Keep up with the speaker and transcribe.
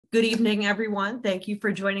Good evening, everyone. Thank you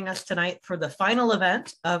for joining us tonight for the final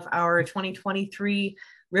event of our 2023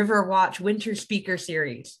 RiverWatch Winter Speaker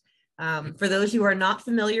Series. For those who are not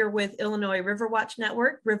familiar with Illinois RiverWatch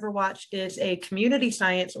Network, RiverWatch is a community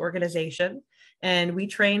science organization, and we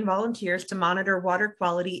train volunteers to monitor water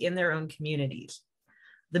quality in their own communities.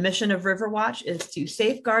 The mission of RiverWatch is to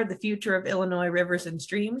safeguard the future of Illinois rivers and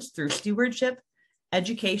streams through stewardship,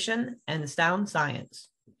 education, and sound science.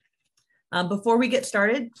 Before we get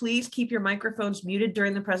started, please keep your microphones muted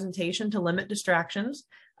during the presentation to limit distractions.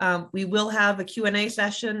 We will have a Q&A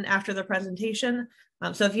session after the presentation.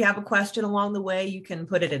 So if you have a question along the way, you can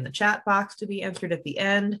put it in the chat box to be answered at the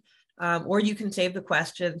end, or you can save the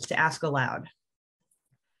questions to ask aloud.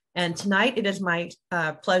 And tonight it is my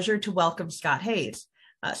pleasure to welcome Scott Hayes.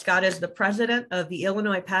 Scott is the president of the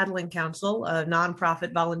Illinois Paddling Council, a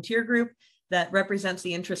nonprofit volunteer group that represents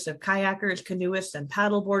the interests of kayakers, canoeists, and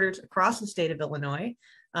paddleboarders across the state of Illinois.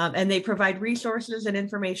 And they provide resources and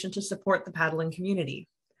information to support the paddling community.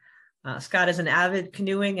 Scott is an avid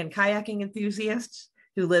canoeing and kayaking enthusiast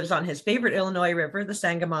who lives on his favorite Illinois river, the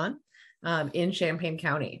Sangamon, in Champaign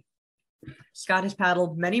County. Scott has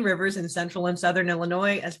paddled many rivers in central and southern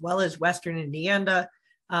Illinois, as well as western Indiana,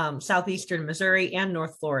 southeastern Missouri, and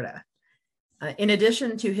North Florida. In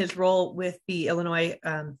addition to his role with the Illinois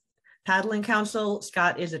Paddling Council,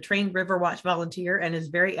 Scott is a trained RiverWatch volunteer and is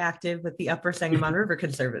very active with the Upper Sangamon River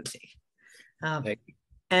Conservancy.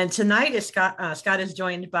 And tonight Scott is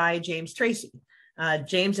joined by James Tracy.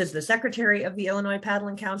 James is the secretary of the Illinois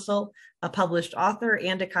Paddling Council, a published author,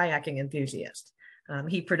 and a kayaking enthusiast.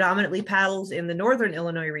 He predominantly paddles in the northern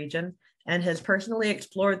Illinois region and has personally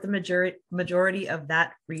explored the majority of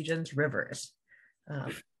that region's rivers.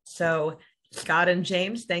 So Scott and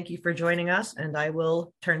James, thank you for joining us, and I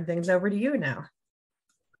will turn things over to you now.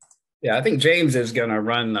 Yeah, I think James is going to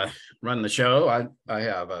run the show. I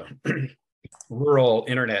have a rural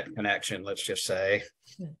internet connection, let's just say.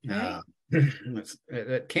 Okay.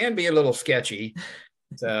 It can be a little sketchy,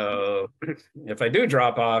 so if I do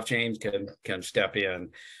drop off, James can step in.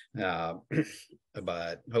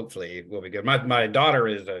 But hopefully we'll be good. My daughter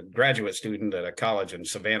is a graduate student at a college in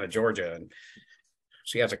Savannah, Georgia, and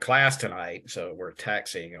she has a class tonight, so we're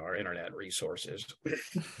taxing our internet resources.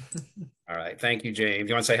 All right. Thank you, James.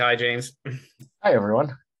 You want to say hi, James? Hi,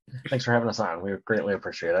 everyone. Thanks for having us on. We greatly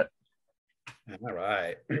appreciate it. All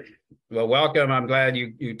right. Well, welcome. I'm glad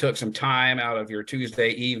you took some time out of your Tuesday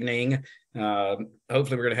evening.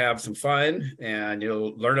 Hopefully we're going to have some fun, and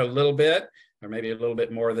you'll learn a little bit, or maybe a little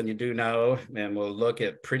bit more than you do know, and we'll look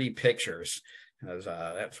at pretty pictures. Because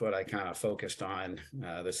that's what I kind of focused on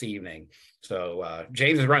this evening. So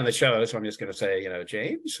James is running the show, so I'm just going to say,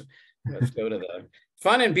 James, let's go to the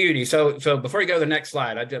fun and beauty. So before you go to the next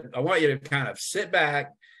slide, I want you to kind of sit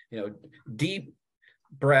back, deep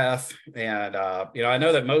breath, and I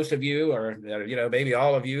know that most of you are, maybe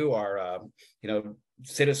all of you are,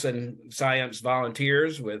 citizen science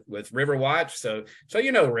volunteers with RiverWatch. So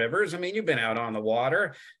rivers. I mean, you've been out on the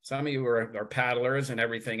water. Some of you are paddlers and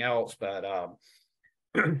everything else, but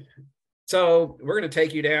so we're going to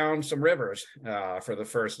take you down some rivers for the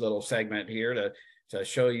first little segment here to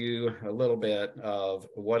show you a little bit of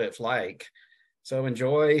what it's like. So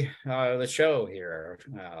enjoy the show here.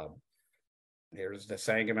 Here's the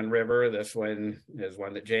Sangamon River. This one is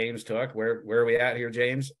one that James took. Where are we at here,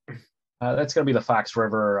 James? That's going to be the Fox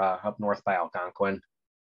River up north by Algonquin.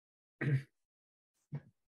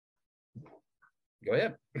 Go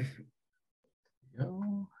ahead.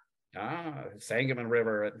 Go. Sangamon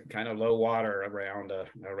River at kind of low water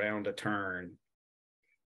around a turn.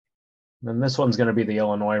 And this one's going to be the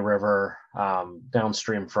Illinois River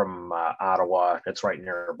downstream from Ottawa. It's right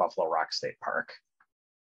near Buffalo Rock State Park.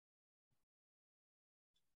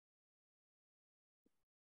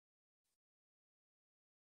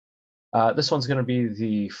 This one's going to be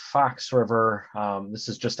the Fox River. This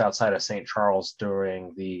is just outside of St. Charles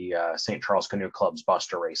during the St. Charles Canoe Club's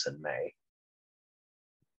Buster Race in May.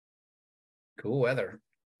 Cool weather.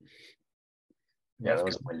 Yeah, that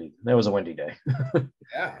was a windy day.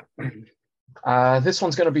 Yeah. This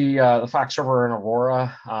one's going to be the Fox River in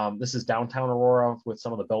Aurora. This is downtown Aurora with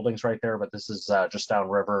some of the buildings right there, but this is just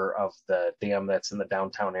downriver of the dam that's in the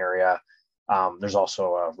downtown area. There's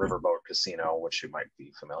also a riverboat casino, which you might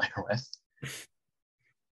be familiar with.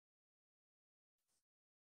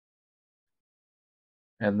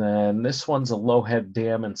 And then this one's a Lowhead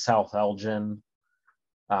Dam in South Elgin.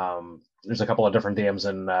 There's a couple of different dams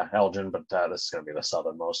in Elgin, but this is going to be the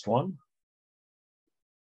southernmost one.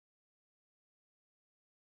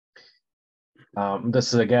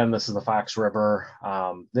 This is the Fox River.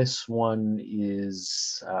 This one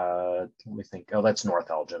is, let me think. Oh, that's North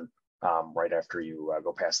Elgin, right after you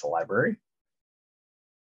go past the library.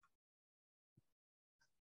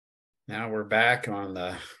 Now we're back on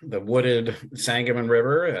the wooded Sangamon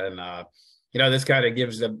River, and this kind of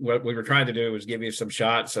gives what we were trying to do was give you some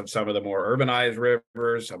shots of some of the more urbanized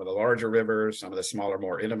rivers, some of the larger rivers, some of the smaller,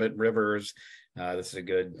 more intimate rivers. This is a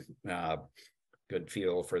good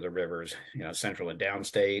feel for the rivers, central and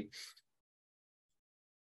downstate.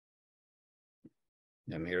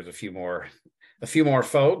 And here's a few more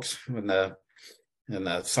folks in the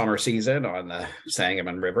summer season on the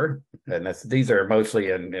Sangamon River. And these are mostly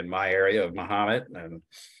in my area of Mahomet. And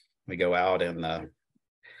we go out in the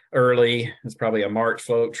early, it's probably a March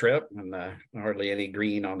float trip, and hardly any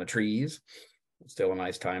green on the trees. It's still a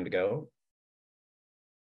nice time to go.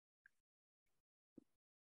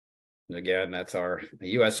 And again, that's our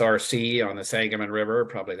USRC on the Sangamon River,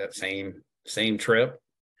 probably that same trip.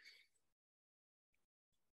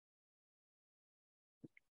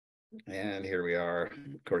 And here we are.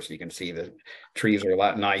 Of course, you can see the trees are a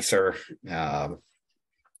lot nicer.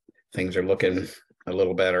 Things are looking a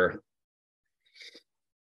little better.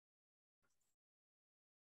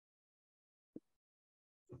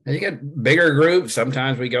 And you get bigger groups.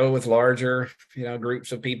 Sometimes we go with larger,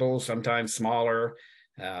 groups of people, sometimes smaller.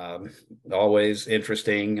 Always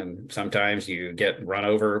interesting. And sometimes you get run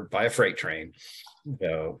over by a freight train.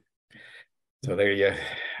 So there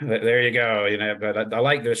you go. But I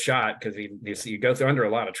like this shot because you go through under a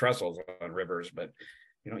lot of trestles on rivers, but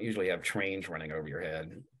you don't usually have trains running over your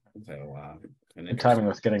head. So and timing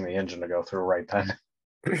with getting the engine to go through right then.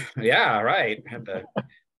 Yeah, right.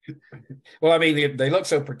 Well, I mean, they look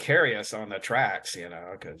so precarious on the tracks,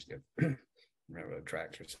 because railroad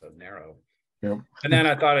tracks are so narrow. Yep. And then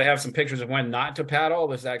I thought I'd have some pictures of when not to paddle.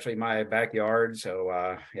 This is actually my backyard,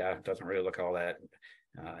 so it doesn't really look all that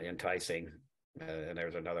enticing. And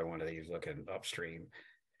there's another one of these looking upstream.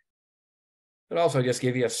 But also just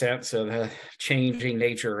give you a sense of the changing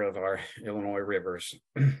nature of our Illinois rivers.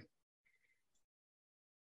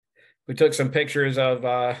 We took some pictures of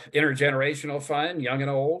intergenerational fun, young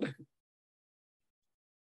and old.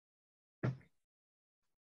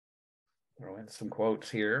 Throw in some quotes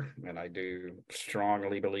here, and I do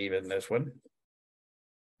strongly believe in this one.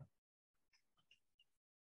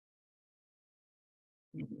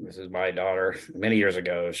 This is my daughter many years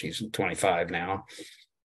ago. She's 25 now.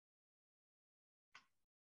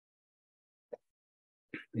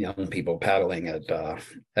 Young people paddling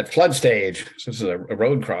at flood stage. So this is a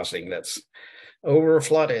road crossing that's over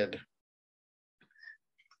flooded.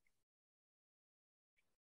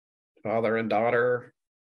 Father and daughter.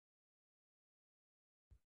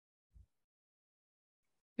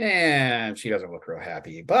 And she doesn't look real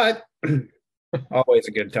happy, but always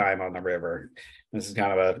a good time on the river. This is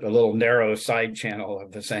kind of a little narrow side channel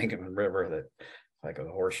of the Sangamon River that like a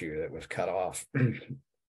horseshoe that was cut off.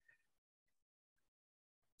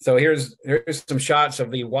 So here's some shots of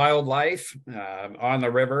the wildlife on the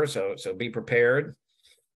river. So be prepared.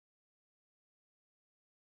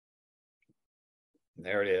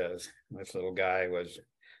 There it is. This little guy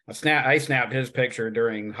I snapped his picture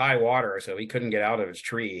during high water, so he couldn't get out of his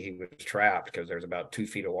tree. He was trapped because there's about 2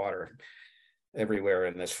 feet of water everywhere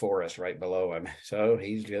in this forest right below him. So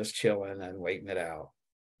he's just chilling and waiting it out.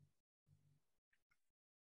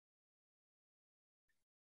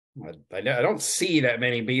 I don't see that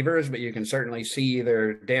many beavers, but you can certainly see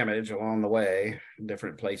their damage along the way,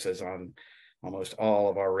 different places on almost all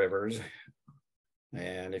of our rivers.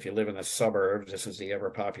 And if you live in the suburbs, this is the ever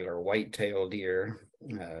popular white-tailed deer.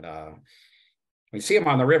 And when you see them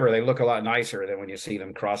on the river, they look a lot nicer than when you see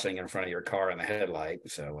them crossing in front of your car in the headlight.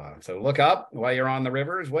 So look up while you're on the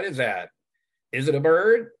rivers. What is that? Is it a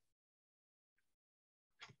bird?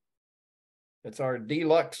 It's our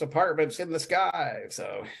deluxe apartments in the sky.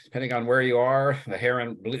 So depending on where you are, this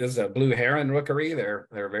is a blue heron rookery. They're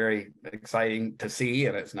very exciting to see,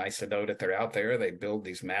 and it's nice to know that they're out there. They build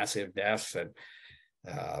these massive nests and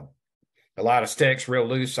a lot of sticks, real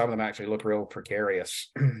loose. Some of them actually look real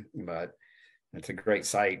precarious, but it's a great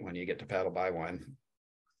sight when you get to paddle by one.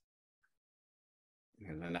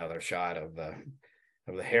 And another shot of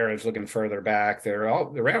the herons looking further back. They're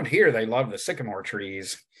all around here. They love the sycamore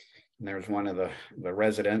trees. And there's one of the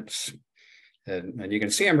residents, and you can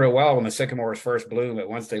see them real well when the sycamores first bloom, but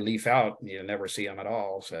once they leaf out, you never see them at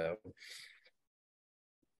all. So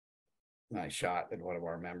nice shot that one of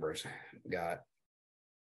our members got.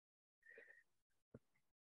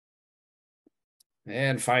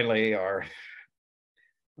 And finally, our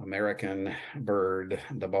American bird,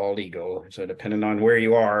 the bald eagle. So depending on where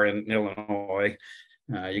you are in Illinois,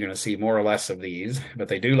 you're going to see more or less of these, but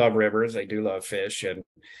they do love rivers. They do love fish. And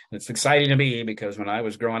it's exciting to me because when I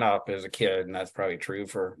was growing up as a kid, and that's probably true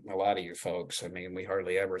for a lot of you folks, I mean, we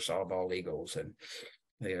hardly ever saw bald eagles, and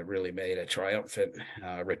they have really made a triumphant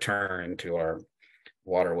return to our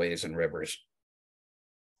waterways and rivers.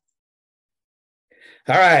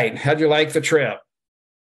 All right. How'd you like the trip?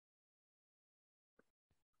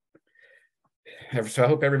 So I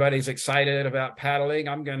hope everybody's excited about paddling.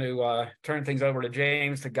 I'm going to turn things over to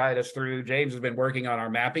James to guide us through. James has been working on our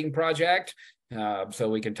mapping project, so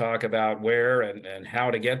we can talk about where and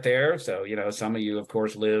how to get there. So, you know, some of you, of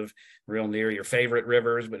course, live real near your favorite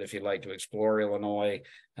rivers, but if you'd like to explore Illinois,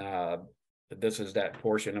 this is that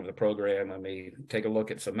portion of the program. Let me take a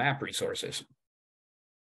look at some map resources.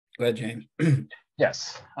 Go ahead, James.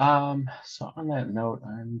 Yes. So on that note,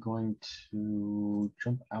 I'm going to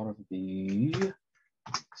jump out of the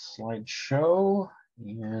slideshow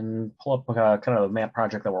and pull up kind of the map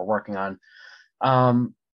project that we're working on.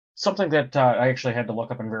 Something that I actually had to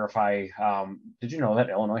look up and verify. Did you know that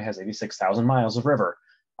Illinois has 86,000 miles of river?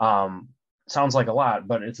 Sounds like a lot,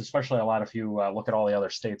 but it's especially a lot if you look at all the other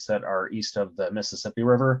states that are east of the Mississippi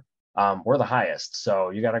River. We're the highest,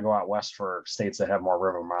 so you got to go out west for states that have more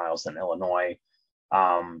river miles than Illinois.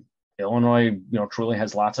 Illinois, you know, truly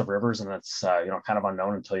has lots of rivers, and it's you know, kind of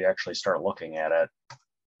unknown until you actually start looking at it.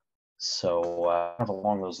 So kind of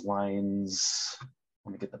along those lines,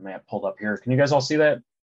 let me get the map pulled up here. Can you guys all see that?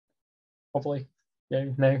 Hopefully,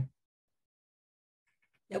 yay, nay.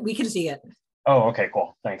 Yeah, we can see it. Oh, okay,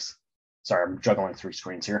 cool. Thanks. Sorry, I'm juggling 3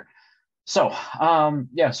 screens here. So,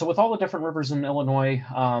 yeah, so with all the different rivers in Illinois,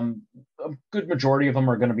 a good majority of them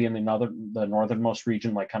are going to be in the northernmost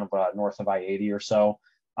region, like kind of north of I-80 or so.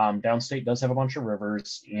 Downstate does have a bunch of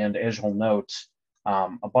rivers, and as you'll note,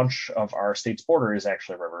 a bunch of our state's border is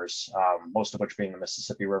actually rivers, most of which being the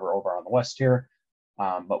Mississippi River over on the west here.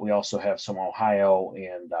 But we also have some Ohio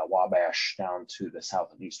and Wabash down to the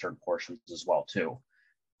south and eastern portions as well, too.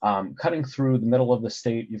 Cutting through the middle of the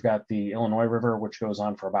state, you've got the Illinois River, which goes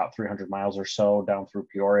on for about 300 miles or so down through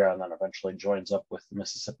Peoria, and then eventually joins up with the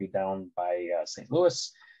Mississippi down by St.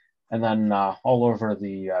 Louis. And then all over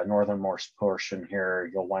the northernmost portion here,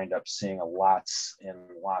 you'll wind up seeing lots and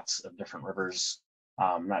lots of different rivers,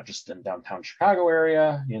 not just in downtown Chicago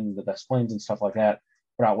area, in the Des Plaines and stuff like that,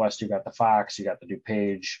 but out west, you've got the Fox, you got the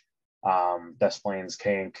DuPage, Des Plaines,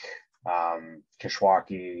 Kank,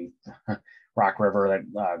 Kishwaukee, Rock River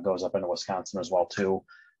that goes up into Wisconsin as well too.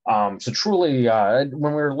 So truly,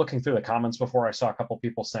 when we were looking through the comments before, I saw a couple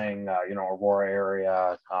people saying, you know, Aurora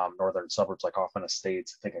area, northern suburbs like Hoffman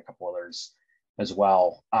Estates, I think a couple others as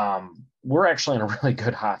well. We're actually in a really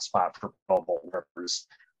good hotspot for both rivers.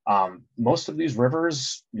 Most of these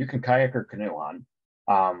rivers you can kayak or canoe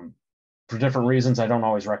on. For different reasons, I don't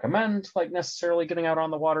always recommend like necessarily getting out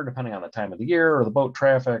on the water, depending on the time of the year or the boat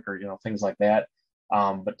traffic or, you know, things like that.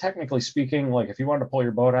 But technically speaking, like if you wanted to pull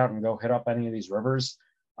your boat out and go hit up any of these rivers,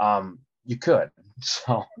 you could.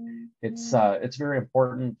 So it's very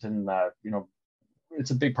important, and you know,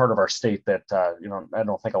 it's a big part of our state that you know, I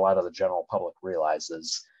don't think a lot of the general public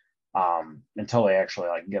realizes until they actually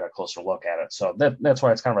like get a closer look at it. So that's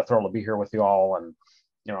why it's kind of a thrill to be here with you all, and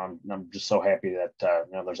you know, I'm just so happy that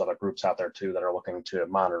you know, there's other groups out there too that are looking to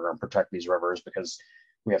monitor and protect these rivers, because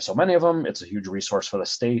we have so many of them. It's a huge resource for the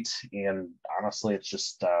state, and honestly, it's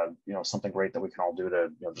just you know, something great that we can all do to,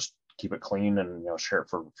 you know, just keep it clean and, you know, share it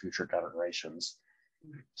for future generations.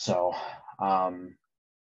 So, so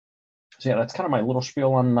yeah, that's kind of my little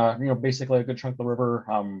spiel on you know, basically a good chunk of the river.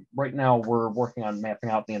 Right now, we're working on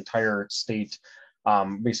mapping out the entire state,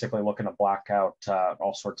 basically looking to block out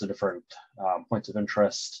all sorts of different points of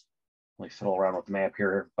interest. Let me fiddle around with the map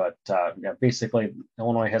here, but yeah, basically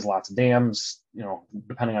Illinois has lots of dams, you know,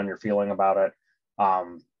 depending on your feeling about it.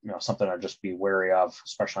 You know, something to just be wary of,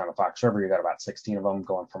 especially on the Fox River. You got about 16 of them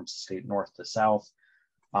going from state north to south.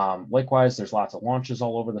 Likewise, there's lots of launches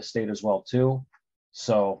all over the state as well too.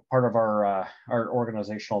 So part of our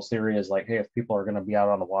organizational theory is like, hey, if people are going to be out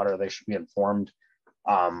on the water, they should be informed.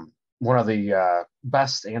 One of the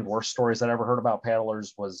best and worst stories that I ever heard about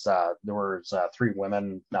paddlers was there was 3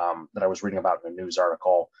 women that I was reading about in a news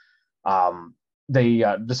article. They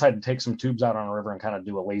decided to take some tubes out on a river and kind of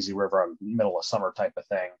do a lazy river in the middle of summer type of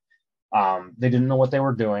thing. They didn't know what they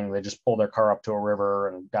were doing. They just pulled their car up to a river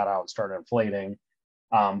and got out and started inflating.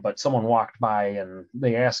 But someone walked by and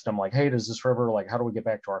they asked them like, hey, does this river, like, how do we get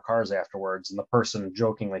back to our cars afterwards? And the person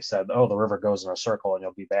jokingly said, oh, the river goes in a circle and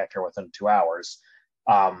you'll be back here within 2 hours.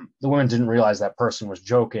 The women didn't realize that person was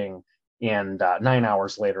joking, And 9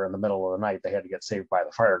 hours later, in the middle of the night, they had to get saved by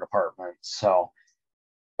the fire department. So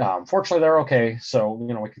fortunately, they're okay. So, we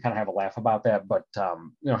can kind of have a laugh about that. But,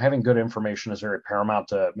 having good information is very paramount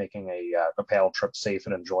to making a paddle trip safe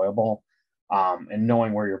and enjoyable. And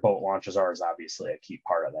knowing where your boat launches are is obviously a key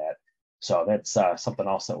part of that. So that's something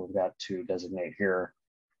else that we've got to designate here.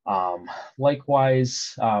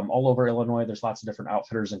 Likewise, all over Illinois, there's lots of different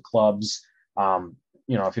outfitters and clubs.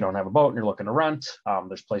 If you don't have a boat and you're looking to rent,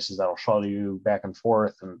 there's places that'll shuttle you back and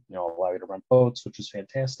forth and, allow you to rent boats, which is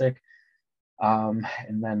fantastic. And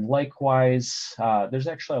then likewise, there's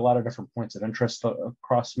actually a lot of different points of interest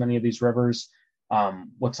across many of these rivers.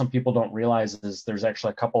 What some people don't realize is there's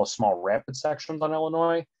actually a couple of small rapid sections on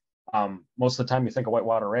Illinois. Most of the time you think of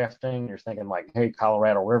whitewater rafting, you're thinking like, hey,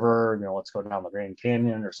 Colorado River, let's go down the Grand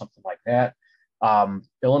Canyon or something like that.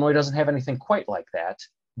 Illinois doesn't have anything quite like that,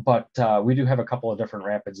 but we do have a couple of different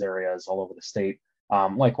rapids areas all over the state.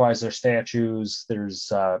 Likewise, there's statues,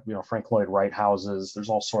 there's, Frank Lloyd Wright houses, there's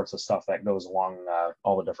all sorts of stuff that goes along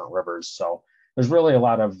all the different rivers. So there's really a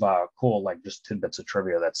lot of cool, like just tidbits of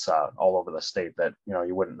trivia that's all over the state that,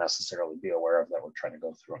 you wouldn't necessarily be aware of that we're trying to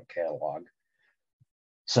go through and catalog.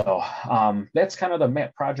 So that's kind of the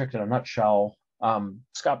map project in a nutshell.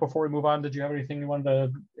 Scott, before we move on, did you have anything you wanted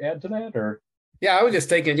to add to that, or? Yeah, I was just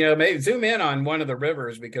thinking, maybe zoom in on one of the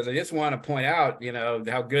rivers, because I just want to point out,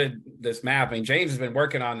 how good this map. I mean, James has been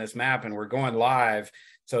working on this map and we're going live.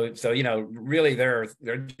 So really there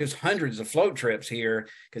are just hundreds of float trips here,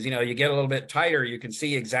 because, you get a little bit tighter, you can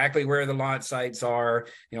see exactly where the launch sites are.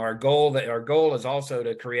 Our goal is also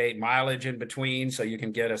to create mileage in between, so you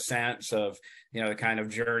can get a sense of, the kind of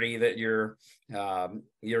journey that you're going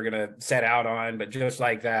to set out on. But just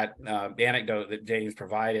like that anecdote that James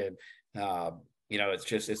provided,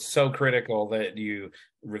 it's so critical that you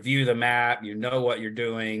review the map, what you're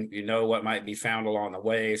doing, what might be found along the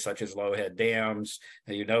way, such as low head dams,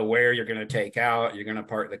 and where you're going to take out, you're going to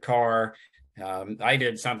park the car. I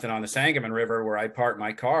did something on the Sangamon River where I parked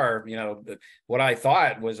my car, what I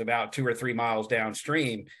thought was about 2 or 3 miles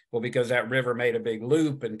downstream. Well, because that river made a big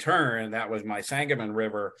loop and turn, that was my Sangamon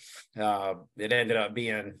River. It ended up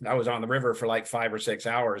being, I was on the river for like 5 or 6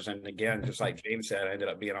 hours. And again, just like James said, I ended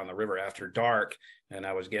up being on the river after dark, and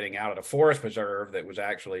I was getting out of the forest preserve that was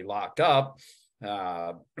actually locked up.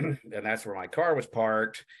 And that's where my car was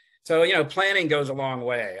parked. So, planning goes a long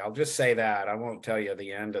way. I'll just say that. I won't tell you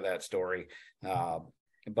the end of that story,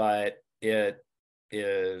 but it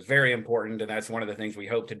is very important. And that's one of the things we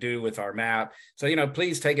hope to do with our map. So,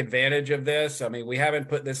 please take advantage of this. I mean, we haven't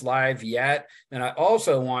put this live yet. And I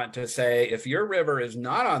also want to say, if your river is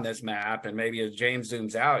not on this map, and maybe as James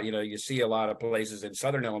zooms out, you see a lot of places in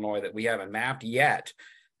Southern Illinois that we haven't mapped yet.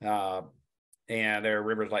 And there are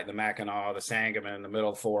rivers like the Mackinac, the Sangamon, the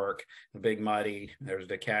Middle Fork, the Big Muddy. There's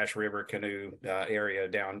the Cache River canoe area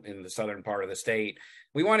down in the southern part of the state.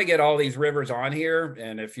 We want to get all these rivers on here.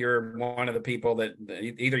 And if you're one of the people that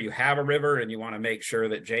either you have a river and you want to make sure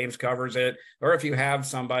that James covers it, or if you have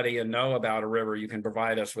somebody and know about a river, you can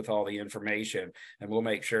provide us with all the information, and we'll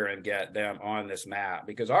make sure and get them on this map.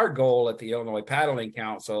 Because our goal at the Illinois Paddling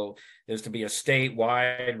Council is to be a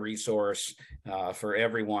statewide resource for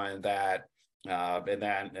everyone that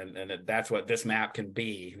and that's what this map can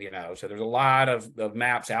be, so there's a lot of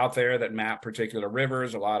maps out there that map particular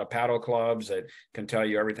rivers, a lot of paddle clubs that can tell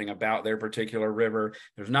you everything about their particular river.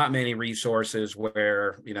 There's not many resources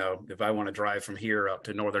where, if I want to drive from here up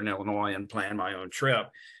to Northern Illinois and plan my own trip,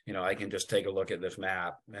 I can just take a look at this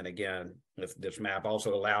map. And again, this map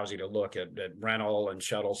also allows you to look at rental and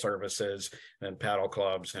shuttle services and paddle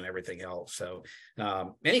clubs and everything else. So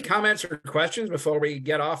any comments or questions before we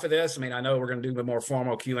get off of this? I mean, I know we're going to do a more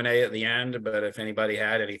formal Q&A at the end, but if anybody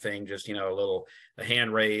had anything, just, a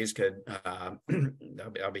hand raise could,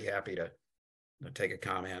 I'll be happy to take a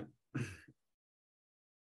comment.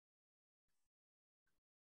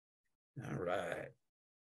 All right.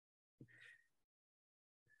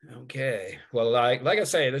 Okay. Well, like I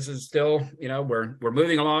say, this is still, we're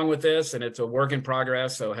moving along with this, and it's a work in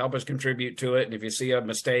progress. So help us contribute to it. And if you see a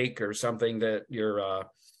mistake or something that you're,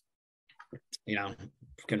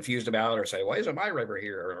 confused about, or say, why isn't my river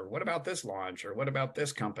here? Or what about this launch? Or what about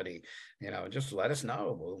this company? Just let us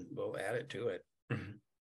know. We'll add it to it. All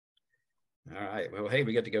right. Well, hey,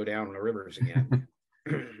 we get to go down the rivers again.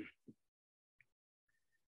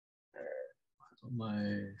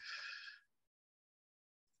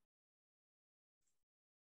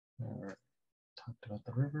 Talked about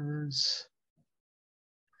the rivers.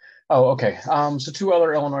 Oh, okay. So 2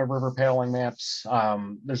 other Illinois river paddling maps.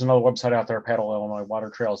 There's another website out there,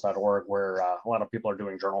 paddleillinoiswatertrails.org, where a lot of people are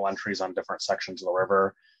doing journal entries on different sections of the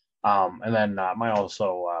river. And then my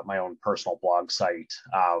own personal blog site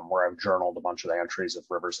where I've journaled a bunch of the entries of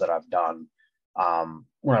rivers that I've done.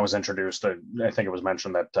 When I was introduced, I think it was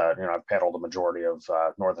mentioned that I've paddled a majority of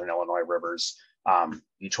northern Illinois rivers.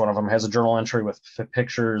 Each one of them has a journal entry with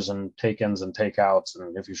pictures and take-ins and takeouts,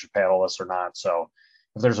 and if you should paddle this or not. So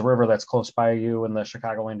if there's a river that's close by you in the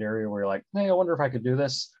Chicagoland area where you're like, hey, I wonder if I could do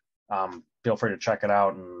this, feel free to check it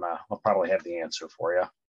out, and I'll probably have the answer for you.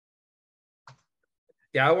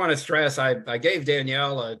 Yeah, I want to stress, I gave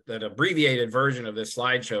Danielle an abbreviated version of this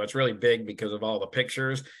slideshow. It's really big because of all the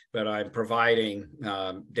pictures, but I'm providing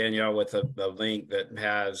Danielle with a link that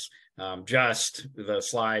has just the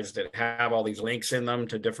slides that have all these links in them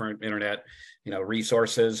to different internet,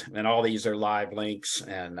 resources, and all these are live links.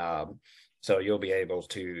 And so you'll be able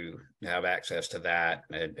to have access to that,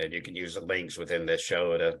 and you can use the links within this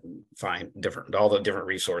show to find all the different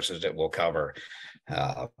resources that we'll cover.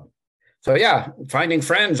 So yeah, finding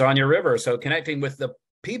friends on your river. So connecting with the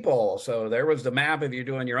people. So there was the map if you're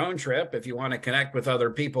doing your own trip. If you want to connect with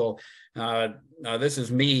other people, this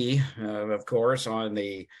is me, of course, on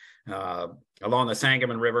the along the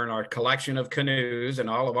Sangamon River in our collection of canoes, and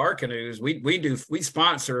all of our canoes. We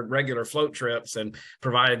sponsor regular float trips and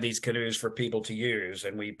provide these canoes for people to use,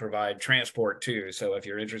 and we provide transport too. So if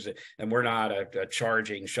you're interested, and we're not a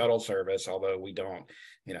charging shuttle service, although we don't.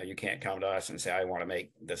 You can't come to us and say, I want to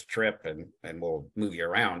make this trip and we'll move you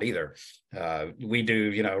around either. We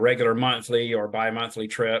do, regular monthly or bi-monthly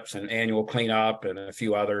trips and annual cleanup and a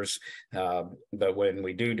few others. But when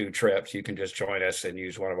we do trips, you can just join us and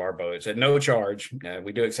use one of our boats at no charge.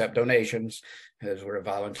 We do accept donations as we're a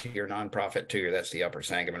volunteer nonprofit too. That's the Upper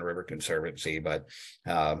Sangamon River Conservancy. But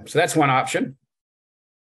so that's one option.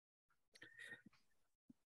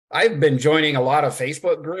 I've been joining a lot of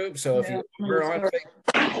Facebook groups. So if you are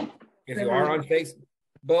on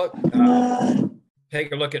Facebook,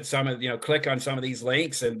 take a look at some of, click on some of these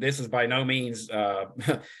links. And this is by no means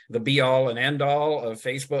the be all and end all of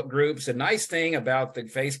Facebook groups. The nice thing about the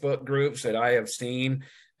Facebook groups that I have seen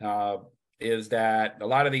is that a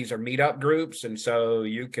lot of these are meetup groups. And so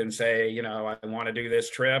you can say, I want to do this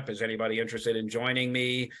trip. Is anybody interested in joining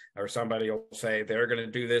me? Or somebody will say they're going to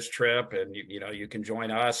do this trip, and you can join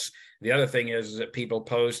us. The other thing is that people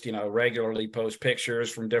post, regularly post pictures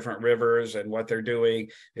from different rivers and what they're doing.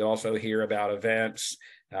 You'll also hear about events.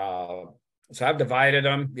 So I've divided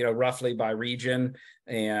them, roughly by region,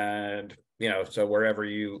 and so wherever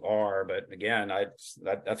you are. But again, I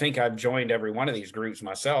think I've joined every one of these groups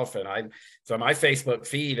myself, and so my Facebook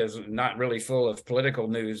feed is not really full of political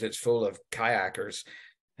news. It's full of kayakers,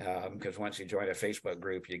 because once you join a Facebook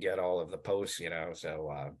group, you get all of the posts,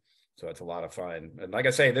 so it's a lot of fun. And like I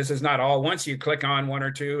say, this is not all. Once you click on one or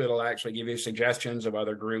two, it'll actually give you suggestions of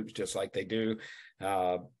other groups, just like they do.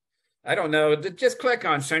 I don't know. Just click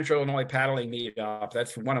on Central Illinois Paddling Meetup.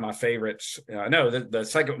 That's one of my favorites. No, the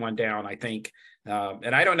second one down, I think.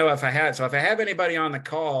 And I don't know if I had. So if I have anybody on the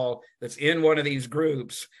call that's in one of these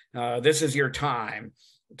groups, this is your time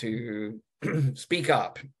to speak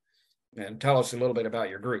up and tell us a little bit about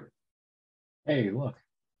your group. Hey, look.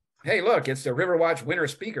 Hey, look, it's the RiverWatch Winter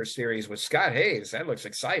Speaker Series with Scott Hayes. That looks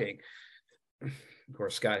exciting. Of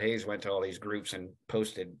course, Scott Hayes went to all these groups and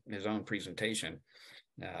posted his own presentation.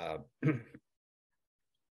 Be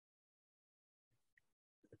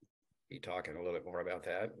talking a little bit more about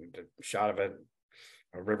that. The shot of a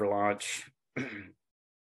river launch.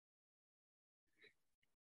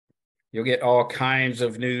 You'll get all kinds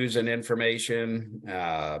of news and information.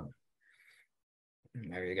 There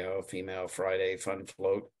you go, Female Friday Fun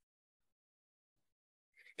Float.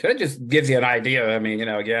 So it just gives you an idea. I mean,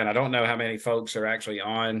 again, I don't know how many folks are actually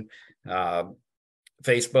on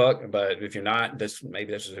Facebook, but if you're not,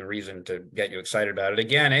 maybe this is a reason to get you excited about it.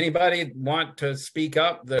 Again, anybody want to speak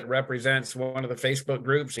up that represents one of the Facebook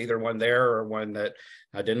groups, either one there or one that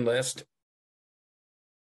I didn't list?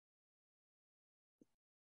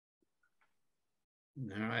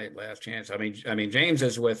 All right, last chance. I mean, James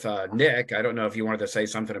is with Nick. I don't know if you wanted to say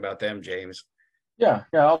something about them, James. Yeah,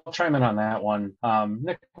 I'll chime in on that one.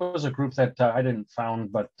 Nick was a group that I didn't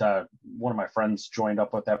found, but one of my friends joined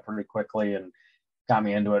up with that pretty quickly and got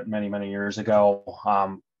me into it many years ago.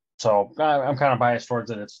 So I'm kind of biased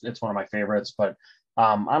towards it. It's one of my favorites, but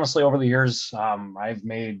honestly, over the years, I've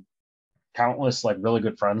made countless really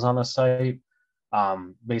good friends on this site.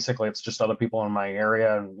 Basically, it's just other people in my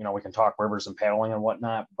area, and we can talk rivers and paddling and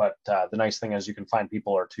whatnot. But the nice thing is you can find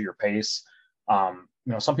people who are to your pace.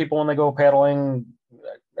 Some people when they go paddling,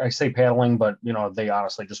 I say paddling, but they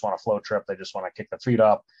honestly just want a float trip. They just want to kick their feet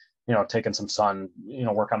up, taking some sun,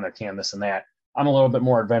 work on their tan, this and that. I'm a little bit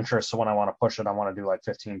more adventurous, so when I want to push it, I want to do like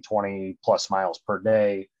 15, 20 plus miles per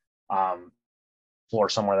day. explore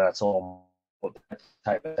somewhere that's a little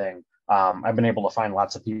type of thing. I've been able to find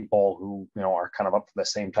lots of people who, are kind of up for the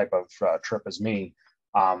same type of trip as me.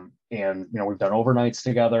 And, we've done overnights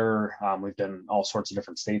together. We've done all sorts of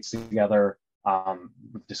different states together.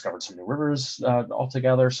 We've discovered some new rivers all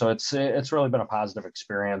together. So it's really been a positive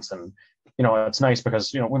experience. And, it's nice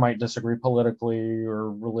because, we might disagree politically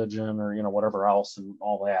or religion or, whatever else and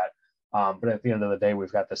all that. But at the end of the day,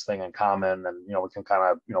 we've got this thing in common, and we can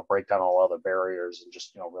kind of break down all other barriers and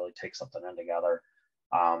just really take something in together.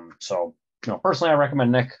 So personally, I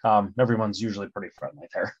recommend Nick. Everyone's usually pretty friendly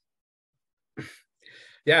there.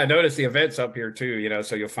 Yeah, I noticed the events up here too.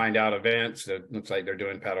 So you'll find out events that looks like they're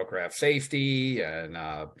doing paddlecraft safety and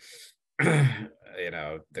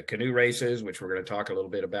the canoe races, which we're going to talk a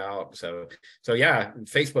little bit about. So yeah,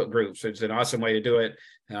 Facebook groups. It's an awesome way to do it.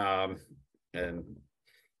 And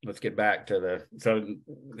let's get back to so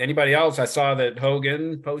anybody else? I saw that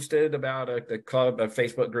Hogan posted about a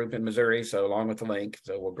Facebook group in Missouri. So along with the link,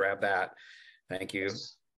 so we'll grab that. Thank you.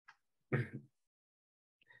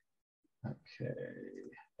 Okay.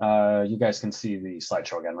 You guys can see the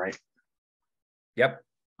slideshow again, right? Yep.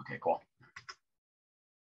 Okay, cool.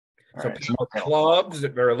 So clubs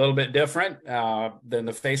that are a little bit different than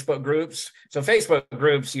the Facebook groups. So Facebook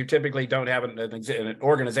groups, you typically don't have an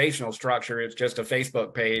organizational structure. It's just a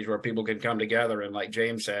Facebook page where people can come together. And like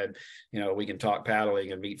James said, we can talk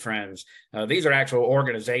paddling and meet friends. These are actual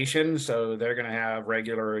organizations. So they're going to have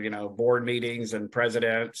regular, board meetings and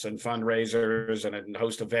presidents and fundraisers and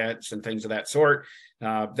host events and things of that sort.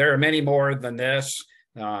 There are many more than this.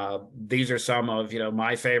 These are some of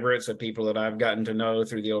my favorites of people that I've gotten to know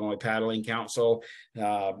through the Illinois Paddling Council.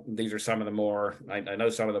 These are some of the more I know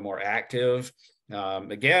some of the more active.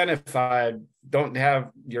 Again, if I don't have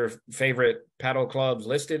your favorite paddle clubs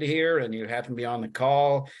listed here and you happen to be on the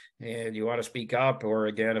call and you want to speak up, or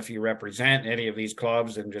again, if you represent any of these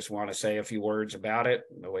clubs and just want to say a few words about it,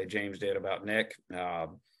 the way James did about Nick,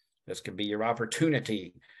 this could be your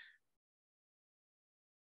opportunity.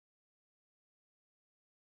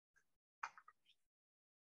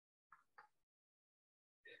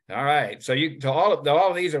 All right. So all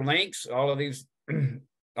of these are links. All of these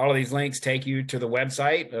links take you to the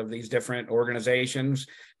website of these different organizations.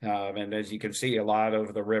 And as you can see, a lot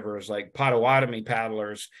of the rivers, like Potawatomi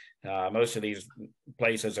paddlers, most of these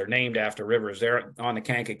places are named after rivers. They're on the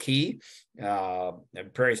Kankakee.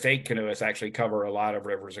 And Prairie State Canoeists actually cover a lot of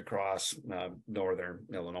rivers across northern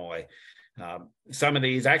Illinois. Some of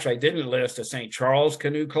these actually I didn't list a St. Charles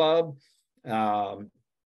Canoe Club.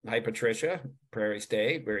 Hi, Patricia, Prairie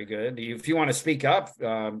State. Very good. If you want to speak up,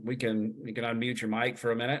 we can unmute your mic for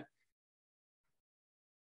a minute.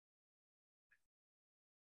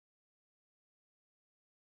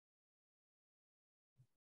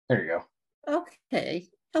 There you go. Okay.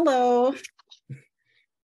 Hello.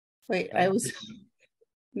 Wait, I was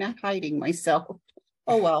not hiding myself.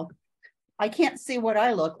 Oh, well. I can't see what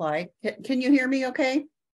I look like. Can you hear me okay?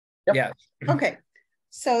 Yep. Yeah. Okay.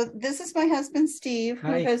 So this is my husband, Steve,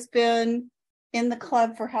 who has been in the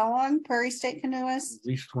club for how long? Prairie State Canoeists? At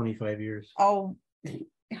least 25 years. Oh,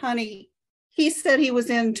 honey, he said he was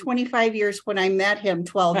in 25 years when I met him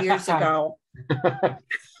 12 years ago.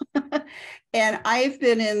 And I've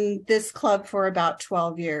been in this club for about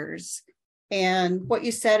 12 years. And what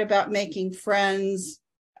you said about making friends,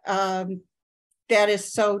 that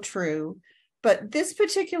is so true. But this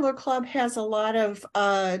particular club has a lot of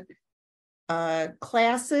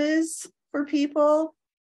classes for people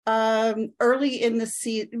early in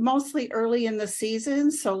the mostly early in the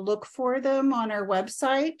season. So look for them on our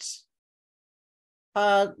website.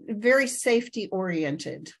 Very safety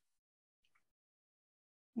oriented.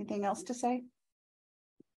 Anything else to say?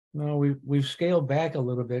 No, we've scaled back a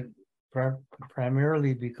little bit,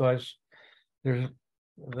 primarily because there's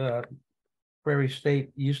the Prairie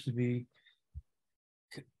State used to be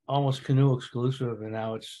almost canoe exclusive, and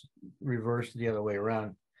now it's reversed the other way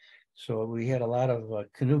around. So we had a lot of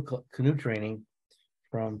canoe training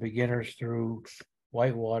from beginners through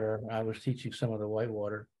whitewater. I was teaching some of the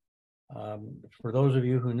whitewater. For those of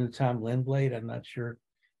you who knew Tom Lindblade, I'm not sure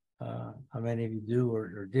how many of you do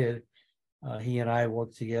or did. He and I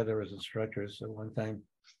worked together as instructors at one time.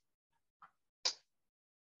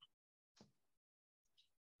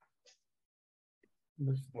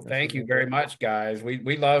 Well, thank you very much, guys.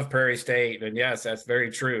 We love Prairie State, and yes, that's very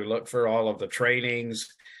true. Look for all of the trainings,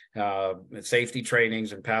 safety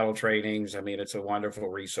trainings and paddle trainings. I mean, it's a wonderful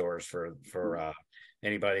resource for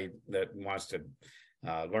anybody that wants to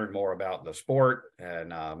learn more about the sport.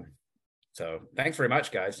 And so thanks very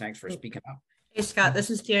much, guys. Thanks for speaking up. Hey Scott, this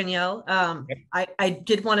is Danielle. I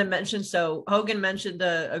did want to mention, so Hogan mentioned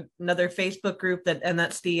another Facebook group and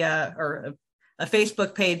that's the or a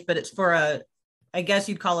Facebook page, but it's for I guess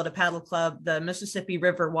you'd call it a paddle club, the Mississippi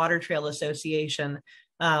River Water Trail Association,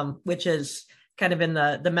 which is kind of in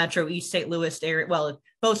the Metro East St. Louis area. Well,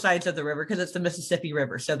 both sides of the river because it's the Mississippi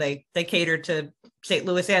River, so they cater to St.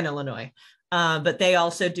 Louis and Illinois. But they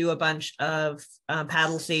also do a bunch of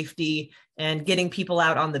paddle safety and getting people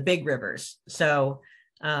out on the big rivers. So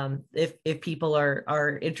if people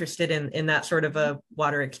are interested in that sort of a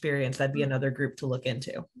water experience, that'd be another group to look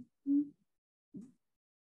into.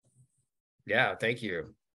 Yeah, thank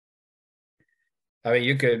you. I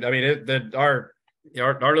mean,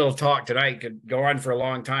 our little talk tonight could go on for a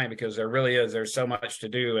long time because there's so much to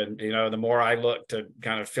do. And, the more I look to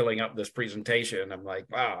kind of filling up this presentation, I'm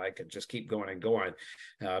like, wow, I could just keep going and going.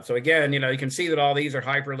 So again, you can see that all these are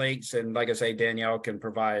hyperlinks. And like I say, Danielle can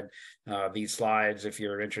provide these slides if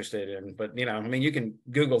you're interested in, but, you can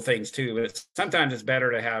Google things too, but sometimes it's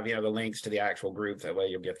better to have, the links to the actual group. That way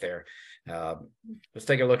you'll get there. Let's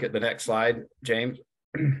take a look at the next slide, James.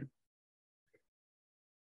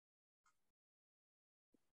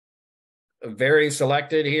 Very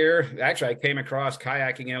selected here. Actually, I came across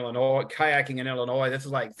kayaking in Illinois. This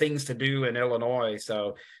is like things to do in Illinois.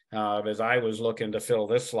 So as I was looking to fill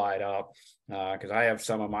this slide up, because I have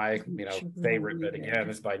some of my, favorite, but again,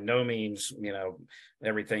 it's by no means,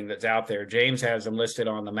 everything that's out there. James has them listed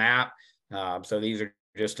on the map. So these are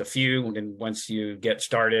just a few. And once you get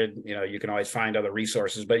started, you can always find other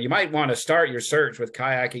resources, but you might want to start your search with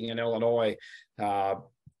kayaking in Illinois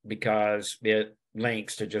because it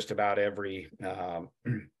links to just about every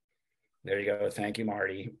there you go. Thank you,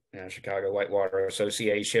 Marty. Chicago Whitewater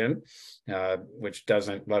Association, which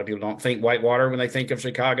a lot of people don't think whitewater when they think of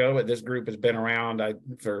Chicago, but this group has been around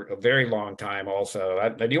for a very long time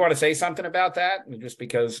also. Do you want to say something about that? Just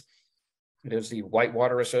because it is the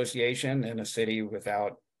Whitewater Association in a city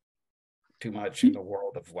without too much in the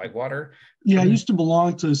world of whitewater. Yeah, I used to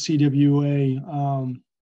belong to CWA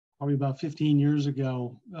probably about 15 years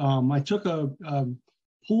ago. I took a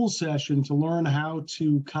pool session to learn how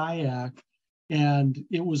to kayak, and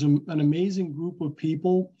it was an amazing group of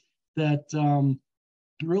people that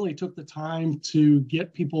really took the time to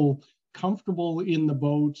get people comfortable in the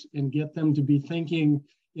boat and get them to be thinking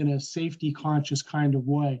in a safety conscious kind of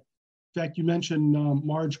way. In fact, you mentioned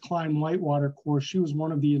Marge Klein Whitewater course. She was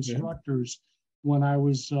one of the instructors when I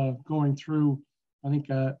was going through. I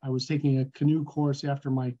think I was taking a canoe course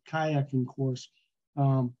after my kayaking course.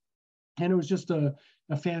 And it was just a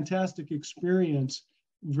fantastic experience,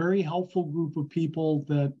 very helpful group of people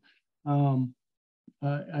that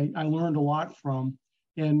I learned a lot from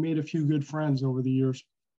and made a few good friends over the years.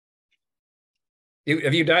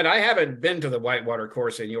 Have you done? I haven't been to the Whitewater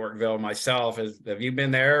course in Yorkville myself. Have you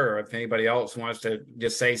been there, or if anybody else wants to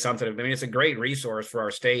just say something? I mean, it's a great resource for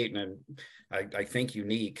our state, and I think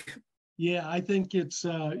unique. Yeah, I think it's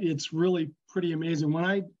really pretty amazing. When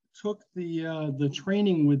I took the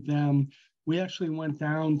training with them, we actually went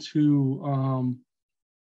down to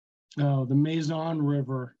the Maison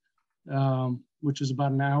River, which is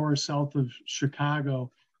about an hour south of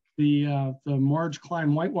Chicago. The Marge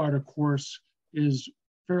Klein Whitewater course is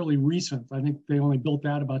fairly recent. I think they only built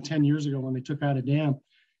that about 10 years ago when they took out a dam.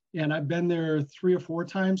 And I've been there 3 or 4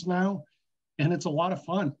 times now, and it's a lot of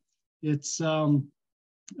fun. It's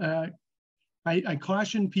I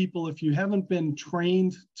caution people, if you haven't been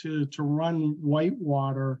trained to run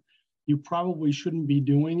whitewater, you probably shouldn't be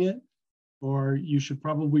doing it, or you should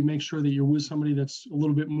probably make sure that you're with somebody that's a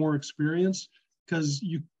little bit more experienced, because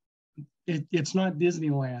it's not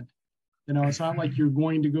Disneyland. It's not like you're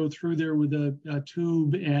going to go through there with a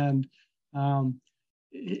tube and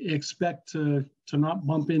expect to not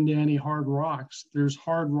bump into any hard rocks. There's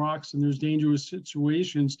hard rocks and there's dangerous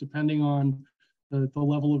situations depending on the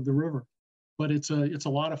level of the river. But it's a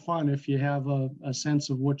lot of fun if you have a sense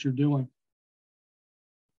of what you're doing.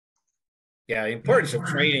 Yeah, the importance of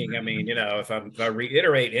training. I mean, if I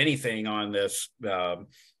reiterate anything on this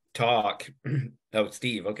talk, oh,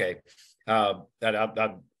 Steve, okay,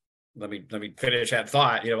 let me finish that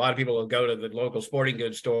thought. A lot of people will go to the local sporting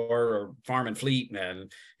goods store or Farm and Fleet and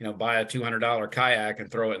buy a $200 kayak and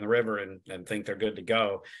throw it in the river and think they're good to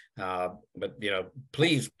go. But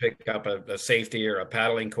please pick up a safety or a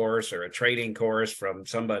paddling course or a training course from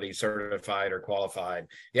somebody certified or qualified.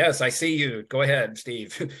 Yes, I see you. Go ahead,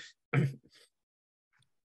 Steve. You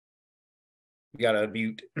got to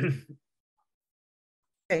mute.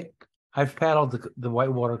 Okay. I've paddled the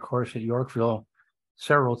whitewater course at Yorkville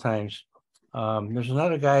several times. There's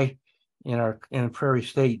another guy in Prairie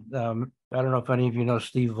State. I don't know if any of you know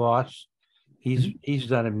Steve Voss. He's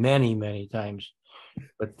done it many times,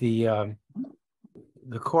 but the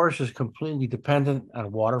course is completely dependent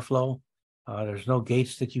on water flow. There's no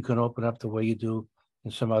gates that you can open up the way you do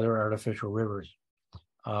in some other artificial rivers.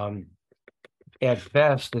 At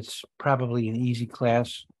best, it's probably an easy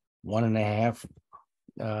class, 1.5.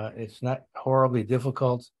 It's not horribly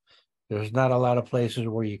difficult. There's not a lot of places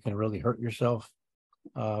where you can really hurt yourself,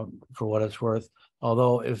 for what it's worth.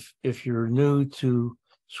 Although if you're new to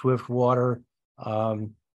swift water,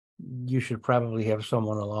 you should probably have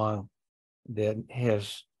someone along that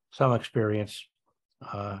has some experience.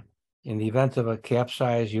 In the event of a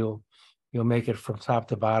capsize, you'll make it from top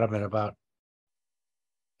to bottom in about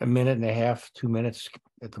 1.5, 2 minutes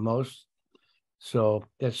at the most. So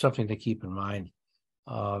that's something to keep in mind.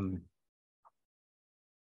 I'm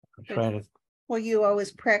trying to. Well, you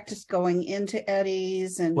always practice going into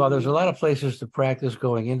eddies and. Well, there's a lot of places to practice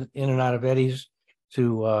going in and out of eddies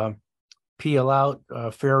to peel out,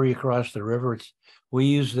 ferry across the river. We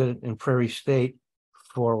used it in Prairie State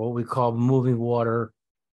for what we call moving water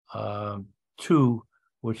 2,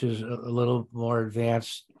 which is a little more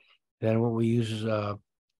advanced than what we use the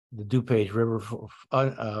DuPage River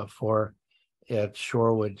for at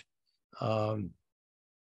Shorewood,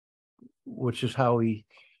 which is how we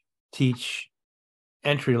teach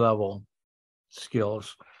entry-level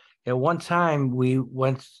skills. At one time, we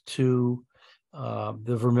went to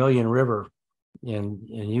the Vermilion River in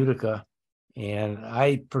Utica, and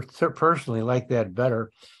I personally like that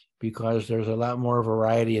better because there's a lot more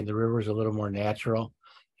variety and the river is a little more natural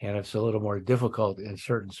and it's a little more difficult in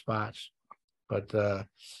certain spots. But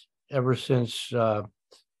ever since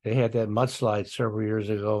they had that mudslide several years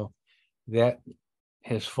ago, that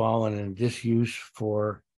has fallen in disuse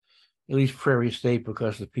for at least Prairie State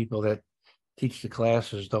because the people that teach the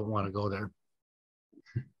classes don't want to go there.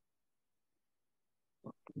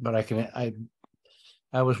 But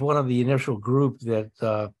I was one of the initial group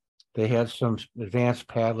that they had some advanced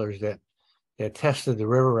paddlers that tested the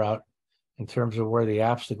river out in terms of where the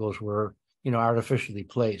obstacles were, artificially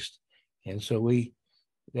placed. And so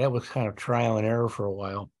that was kind of trial and error for a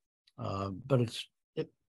while. But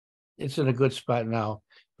it's in a good spot now,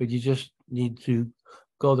 but you just need to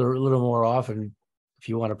go there a little more often if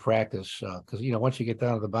you want to practice. Because, once you get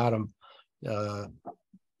down to the bottom,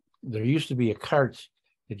 there used to be a cart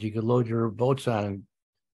that you could load your boats on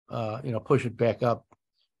and, push it back up.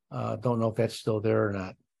 Don't know if that's still there or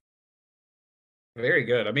not. Very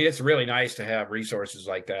good. I mean, it's really nice to have resources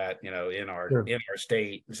like that, in our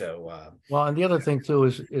state. So, well, and the other thing too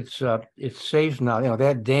is it's safe now.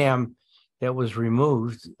 That dam that was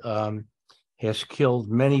removed has killed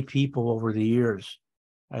many people over the years.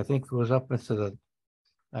 I think it was up into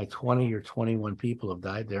the 20 or 21 people have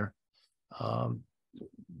died there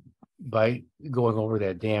by going over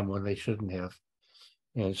that dam when they shouldn't have.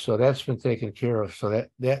 And so that's been taken care of. So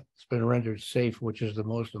that's been rendered safe, which is the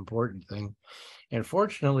most important thing. And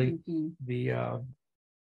fortunately, when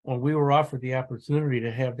we were offered the opportunity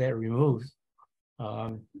to have that removed,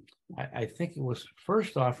 I think it was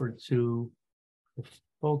first offered to the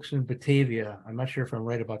folks in Batavia. I'm not sure if I'm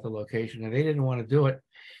right about the location, and they didn't want to do it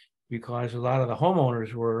because a lot of the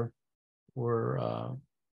homeowners were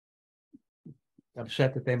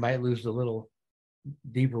upset that they might lose the little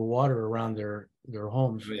deeper water around their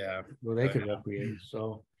homes where they could recreate.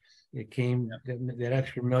 So it came, that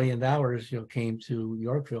extra $1 million, came to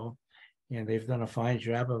Yorkville, and they've done a fine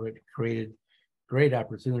job of it, created great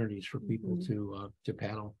opportunities for people to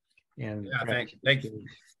paddle. And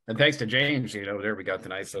thanks to James, there we got the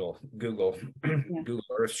nice little Google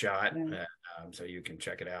Earth shot, so you can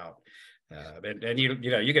check it out. And you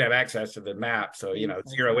can have access to the map, so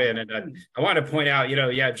zero in. And I want to point out,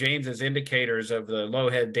 James's indicators of the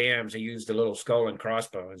Lowhead dams. He used the little skull and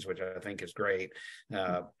crossbones, which I think is great.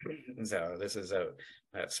 So this is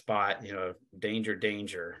that spot,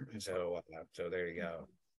 danger. So there you go.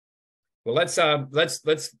 Well, let's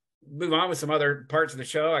move on with some other parts of the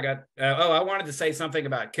show. I wanted to say something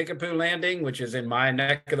about Kickapoo Landing, which is in my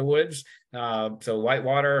neck of the woods. So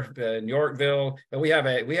Whitewater in Yorkville, but we have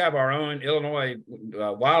our own Illinois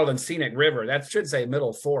Wild and Scenic River. That should say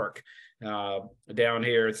Middle Fork down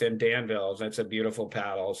here. It's in Danville. That's a beautiful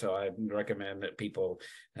paddle. So I recommend that people,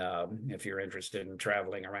 if you're interested in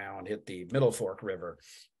traveling around, hit the Middle Fork River.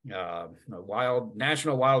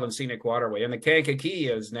 National Wild and Scenic Waterway, and the Kankakee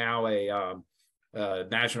is now a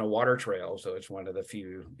national water trail, so it's one of the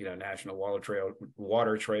few national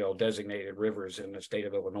water trail designated rivers in the state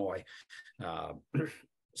of Illinois.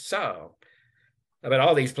 So about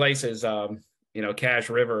all these places, Cache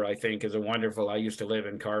River, I think, is a wonderful. I used to live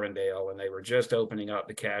in Carbondale when they were just opening up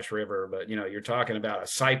the Cache River, but you're talking about a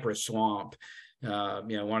cypress swamp,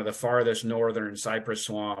 one of the farthest northern cypress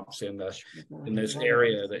swamps in this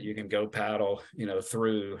area that you can go paddle,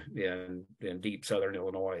 through in deep southern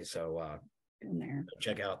Illinois. So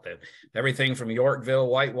check out everything from Yorkville,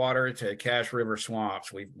 Whitewater to Cache River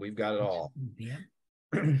swamps. We've got it all. Yeah.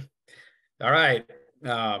 All right.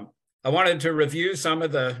 I wanted to review just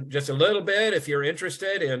a little bit. If you're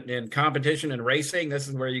interested in competition and racing, this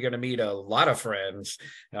is where you're going to meet a lot of friends.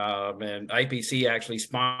 And IPC actually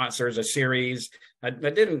sponsors a series. I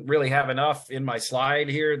didn't really have enough in my slide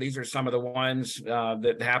here. These are some of the ones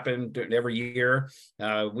that happen every year.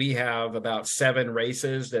 We have about 7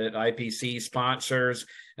 races that IPC sponsors.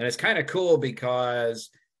 And it's kind of cool because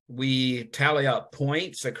we tally up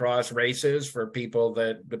points across races for people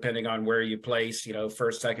that, depending on where you place,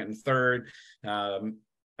 first, second, and third.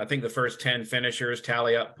 I think the first 10 finishers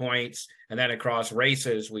tally up points, and then across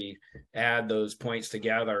races, we add those points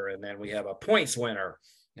together, and then we have a points winner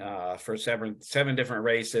for seven different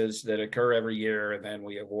races that occur every year, and then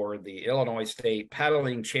we award the Illinois State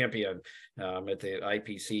Paddling Champion at the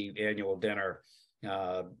IPC annual dinner.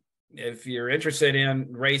 If you're interested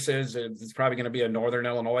in races, it's probably going to be a Northern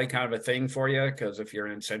Illinois kind of a thing for you, because if you're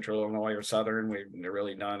in Central Illinois or Southern, we're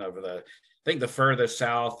really none of I think the furthest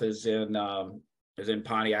south is in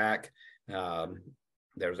Pontiac.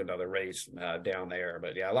 There's another race down there,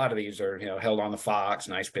 but yeah, a lot of these are held on the Fox,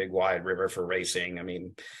 nice big wide river for racing. I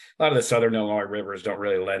mean, a lot of the Southern Illinois rivers don't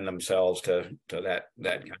really lend themselves to that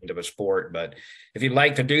kind of a sport. But if you'd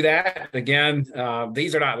like to do that, again,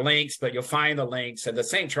 these are not links, but you'll find the links. And the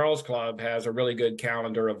St. Charles Club has a really good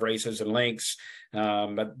calendar of races and links,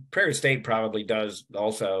 but Prairie State probably does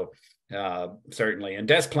also. Certainly, and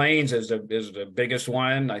Des Plaines is the biggest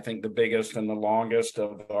one. I think the biggest and the longest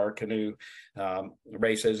of our canoe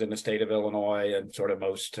races in the state of Illinois, and sort of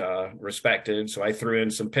most respected. So I threw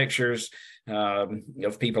in some pictures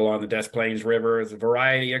of people on the Des Plaines River. There's a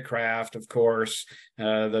variety of craft, of course.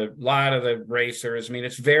 The lot of the racers. I mean,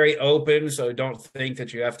 it's very open, so don't think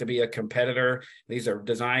that you have to be a competitor. These are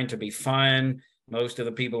designed to be fun. Most of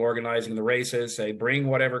the people organizing the races say, bring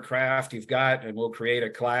whatever craft you've got and we'll create a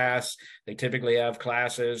class. They typically have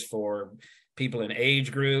classes for people in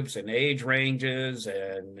age groups and age ranges.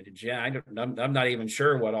 And I'm not even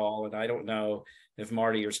sure what all, and I don't know if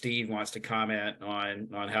Marty or Steve wants to comment on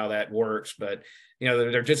how that works, but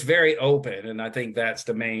they're just very open. And I think that's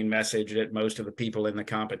the main message that most of the people in the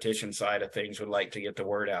competition side of things would like to get the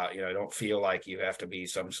word out. Don't feel like you have to be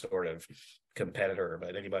some sort of competitor.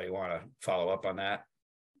 But anybody want to follow up on that?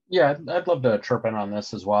 Yeah, I'd love to chirp in on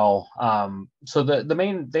this as well. So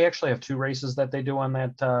they actually have 2 races that they do on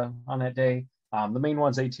that day. The main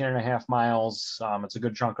one's 18.5 miles. It's a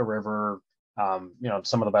good chunk of river.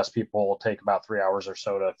 Some of the best people will take about 3 hours or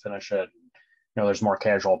so to finish it. There's more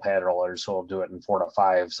casual paddlers who will do it in 4 to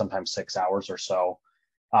 5, sometimes 6 hours or so.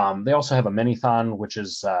 They also have a mini-thon, which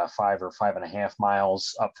is 5 or 5.5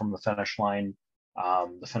 miles up from the finish line.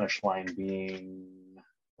 The finish line being,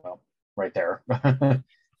 right there.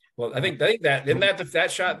 Well, I think that isn't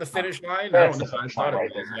that shot the finish line? That's the finish line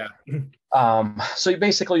right there. Yeah. So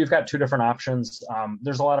basically, you've got 2 different options.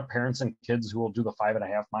 There's a lot of parents and kids who will do the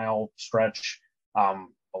 5.5 mile stretch.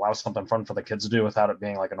 Allow something fun for the kids to do without it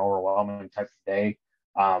being like an overwhelming type of day.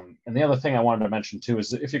 And the other thing I wanted to mention too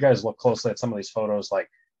is if you guys look closely at some of these photos, like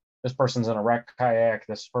this person's in a wreck kayak,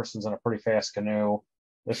 this person's in a pretty fast canoe,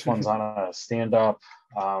 this one's on a stand-up.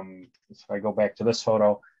 If I go back to this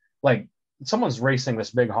photo, like someone's racing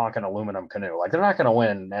this big honking aluminum canoe. Like they're not going to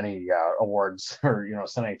win any awards or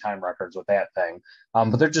set any time records with that thing,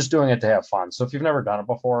 but they're just doing it to have fun. So if you've never done it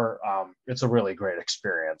before, it's a really great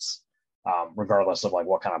experience, regardless of like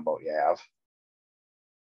what kind of boat you have.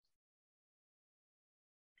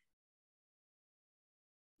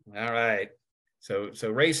 All right. So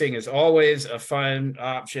racing is always a fun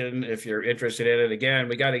option if you're interested in it. Again,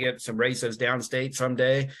 we got to get some races downstate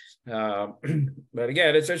someday. But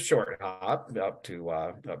again, it's a short hop up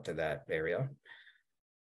to that area,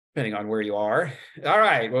 depending on where you are. All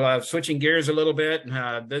right. Well, switching gears a little bit.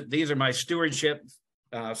 These are my stewardship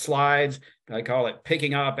slides. I call it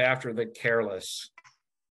picking up after the careless.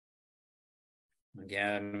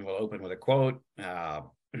 Again, we'll open with a quote. I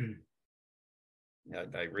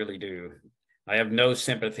really do. I have no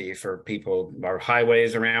sympathy for people. Our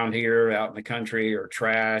highways around here out in the country are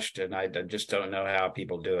trashed, and I just don't know how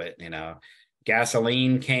people do it.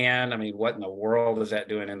 Gasoline can. I mean, what in the world is that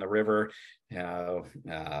doing in the river? But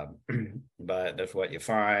that's what you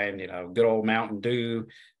find. Good old Mountain Dew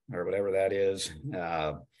or whatever that is.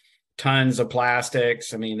 tons of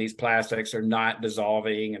plastics. I mean, these plastics are not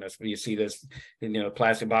dissolving, and you see this,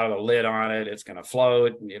 plastic bottle, a lid on it, it's going to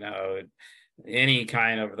float. Any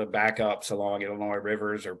kind of the backups along Illinois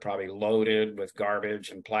rivers are probably loaded with garbage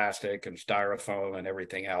and plastic and styrofoam and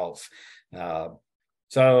everything else.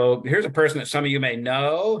 So here's a person that some of you may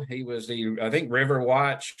know. He was the, I think,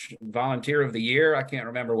 RiverWatch Volunteer of the Year. I can't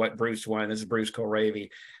remember what Bruce won. This is Bruce Kohlrabi,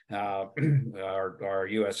 our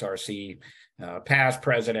USRC past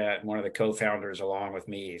president and one of the co-founders along with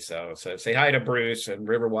me. So say hi to Bruce, and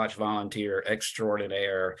RiverWatch Volunteer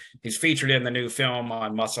Extraordinaire. He's featured in the new film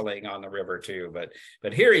on muscling on the river too.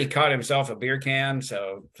 But here he caught himself a beer can.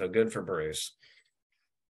 So good for Bruce.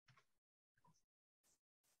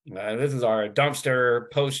 This is our dumpster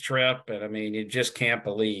post-trip, and I mean, you just can't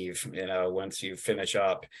believe, once you finish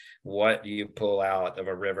up, what you pull out of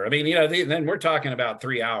a river. I mean, then we're talking about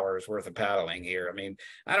 3 hours worth of paddling here. I mean,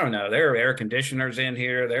 I don't know. There are air conditioners in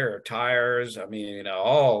here. There are tires. I mean,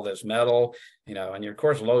 all this metal, and you're, of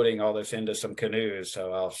course, loading all this into some canoes.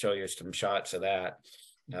 So I'll show you some shots of that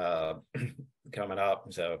coming up.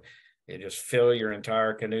 So you just fill your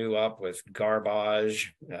entire canoe up with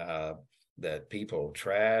garbage that people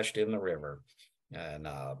trashed in the river. And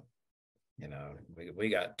we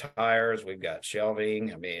got tires, we've got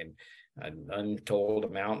shelving, I mean, untold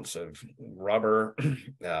amounts of rubber,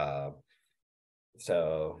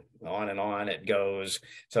 so on and on it goes.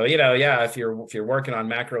 So if you're working on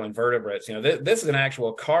macroinvertebrates, this is an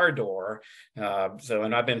actual car door.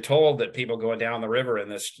 And I've been told that people going down the river in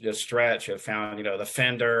this stretch have found the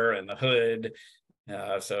fender and the hood.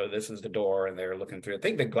 So this is the door, and they're looking through. I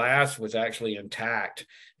think the glass was actually intact,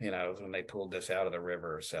 when they pulled this out of the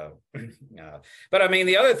river. So, but I mean,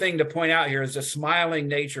 the other thing to point out here is the smiling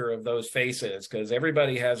nature of those faces, because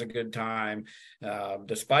everybody has a good time,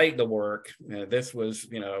 despite the work. This was,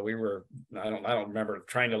 we were, I don't remember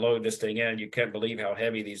trying to load this thing in. You can't believe how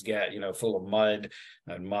heavy these get, full of mud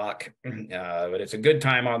and muck. But it's a good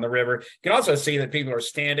time on the river. You can also see that people are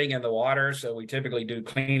standing in the water. So we typically do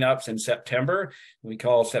cleanups in September. We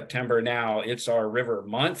call September now, it's our river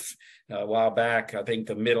month. A while back, I think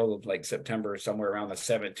the middle of September, somewhere around the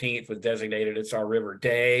 17th, was designated It's Our River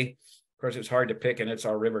Day. Of course, it's hard to pick an It's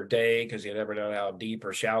Our River Day because you never know how deep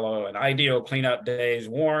or shallow. An ideal cleanup day is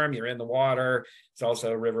warm, you're in the water. It's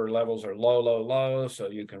also river levels are low, so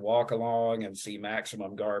you can walk along and see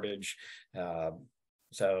maximum garbage. And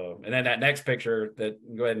then that next picture,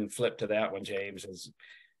 go ahead and flip to that one, James, is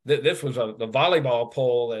this was the volleyball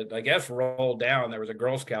pole that I guess rolled down. There was a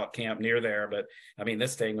Girl Scout camp near there, but I mean,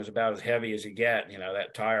 this thing was about as heavy as you get.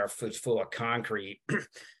 That tire was full of concrete.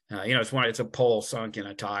 It's a pole sunk in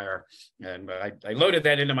a tire, and I loaded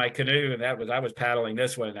that into my canoe, and I was paddling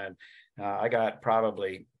this one, and I got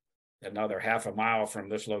probably another half a mile from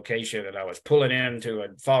this location, and I was pulling into a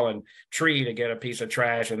fallen tree to get a piece of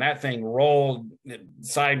trash, and that thing rolled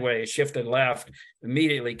sideways, shifted left,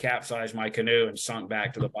 immediately capsized my canoe and sunk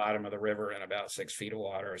back to the bottom of the river in about 6 feet of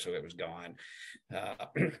water, so it was gone.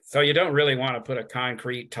 So you don't really want to put a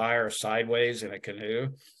concrete tire sideways in a canoe.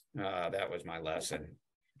 That was my lesson.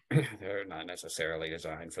 They're not necessarily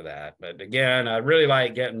designed for that. But again, I really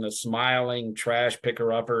like getting the smiling trash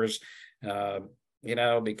picker-uppers,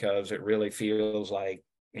 because it really feels like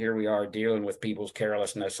here we are dealing with people's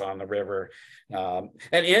carelessness on the river. And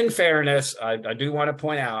in fairness, I do want to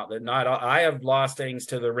point out that I have lost things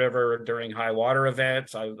to the river during high water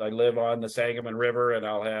events. I live on the Sangamon River, and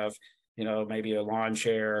I'll have, maybe a lawn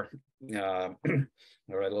chair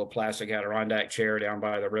or a little plastic Adirondack chair down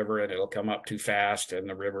by the river, and it'll come up too fast and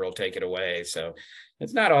the river will take it away. So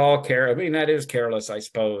it's not all I mean, that is careless, I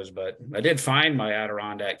suppose, but I did find my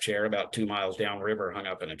Adirondack chair about 2 miles downriver, hung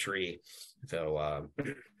up in a tree. So,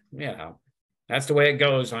 that's the way it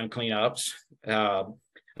goes on cleanups.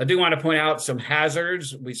 I do want to point out some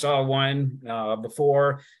hazards. We saw one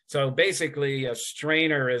before. So basically, a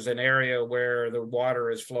strainer is an area where the water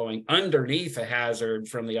is flowing underneath a hazard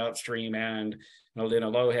from the upstream end. In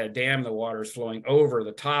a lowhead dam, the water is flowing over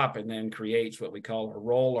the top and then creates what we call a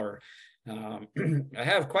roller. I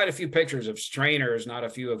have quite a few pictures of strainers, not a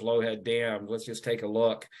few of lowhead dams. Let's just take a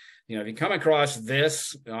look. If you come across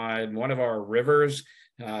this on one of our rivers,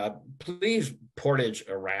 please portage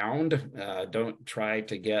around. Don't try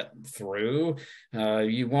to get through.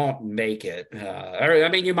 You won't make it.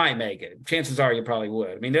 You might make it. Chances are you probably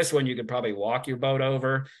would. I mean, this one you could probably walk your boat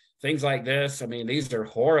over. Things like this, I mean, these are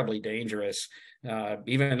horribly dangerous.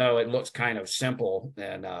 Even though it looks kind of simple.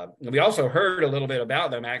 And we also heard a little bit about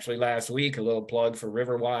them actually last week, a little plug for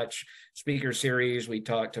RiverWatch speaker series. We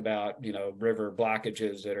talked about, river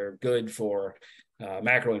blockages that are good for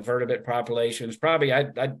macroinvertebrate populations. Probably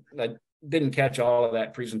I'd didn't catch all of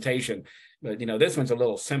that presentation, but this one's a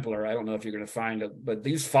little simpler. I don't know if you're going to find it, but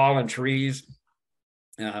these fallen trees,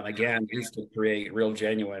 again, used to create real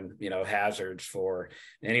genuine, hazards for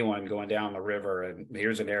anyone going down the river. And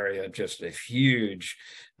here's an area of just a huge,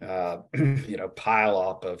 pile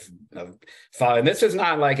up of fall. And this is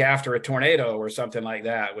not like after a tornado or something like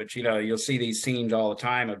that, which, you'll see these scenes all the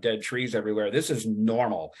time of dead trees everywhere. This is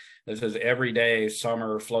normal. This is everyday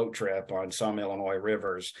summer float trip on some Illinois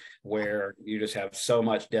rivers where you just have so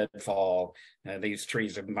much deadfall. And these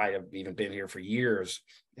trees might have even been here for years.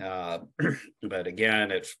 But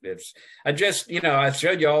again, I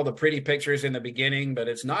showed you all the pretty pictures in the beginning, but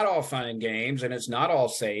it's not all fun and games, and it's not all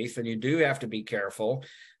safe, and you do have to be careful.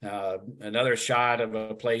 Another shot of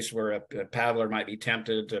a place where a paddler might be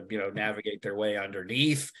tempted to, navigate their way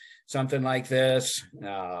underneath something like this.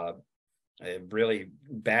 A really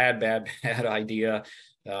bad idea.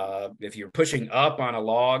 If you're pushing up on a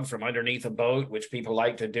log from underneath a boat, which people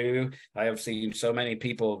like to do, I have seen so many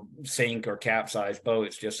people sink or capsize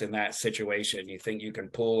boats just in that situation. You think you can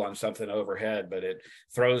pull on something overhead, but it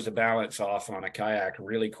throws the balance off on a kayak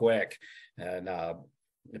really quick. And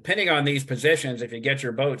depending on these positions, if you get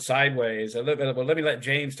your boat sideways, let me let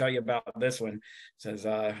James tell you about this one. Says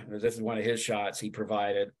this is one of his shots he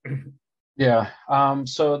provided. Yeah.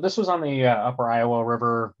 So this was on the upper Iowa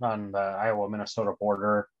River on the Iowa-Minnesota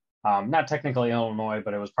border. Not technically Illinois,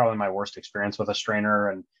 but it was probably my worst experience with a strainer.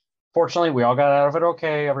 And fortunately, we all got out of it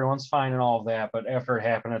okay. Everyone's fine and all of that. But after it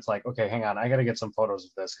happened, it's like, okay, hang on. I got to get some photos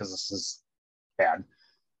of this because this is bad.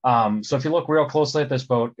 So if you look real closely at this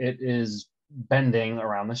boat, it is bending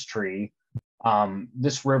around this tree.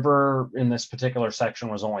 This river in this particular section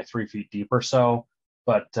was only 3 feet deep or so.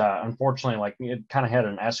 But unfortunately, it kind of had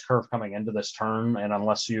an S curve coming into this turn, and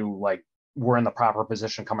unless you were in the proper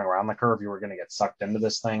position coming around the curve, you were going to get sucked into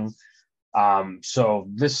this thing. So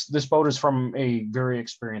this boat is from a very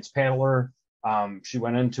experienced paddler. She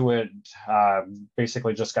went into it,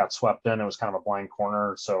 basically just got swept in. It was kind of a blind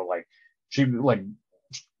corner, so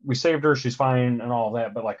we saved her. She's fine and all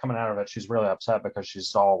that, but coming out of it, she's really upset because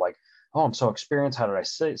she's all like, "Oh, I'm so experienced. How did I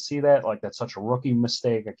see that? That's such a rookie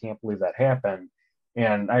mistake. I can't believe that happened."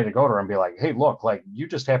 And I had to go to her and be like, "Hey, look, you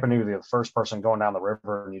just happened to be the first person going down the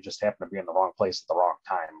river, and you just happened to be in the wrong place at the wrong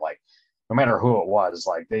time. No matter who it was,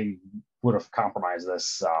 they would have compromised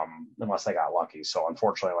this unless they got lucky." So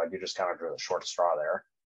unfortunately, you just kind of drew the short straw there.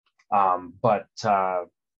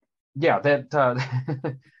 Yeah, that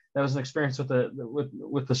that was an experience with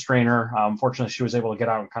the strainer. Fortunately, she was able to get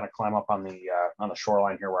out and kind of climb up on the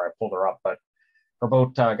shoreline here where I pulled her up, but her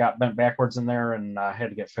boat got bent backwards in there and had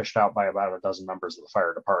to get fished out by about a dozen members of the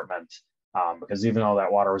fire department because even though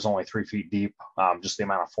that water was only 3 feet deep, just the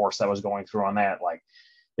amount of force that was going through on that,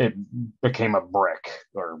 it became a brick,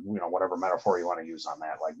 or whatever metaphor you want to use on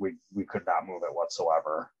that. We could not move it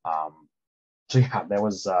whatsoever. So yeah, that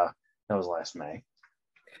was last May.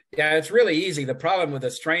 Yeah, it's really easy. The problem with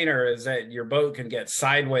a strainer is that your boat can get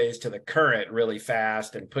sideways to the current really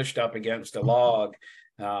fast and pushed up against a log.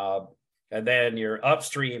 And then your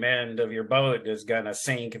upstream end of your boat is going to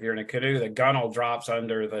sink. If you're in a canoe, the gunnel drops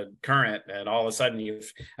under the current, and all of a sudden you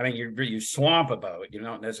swamp a boat. You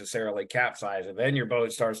don't necessarily capsize it. Then your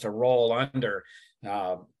boat starts to roll under,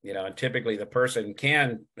 and typically the person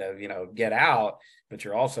can, get out, but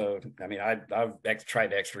you're also, I've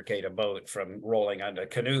tried to extricate a boat from rolling under, a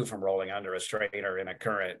canoe from rolling under a strainer in a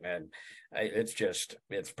current, and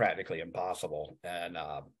it's practically impossible. And,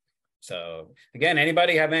 so again,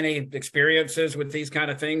 anybody have any experiences with these kind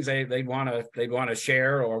of things they'd want to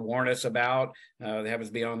share or warn us about? They have us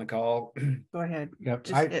be on the call. Go ahead. Yep.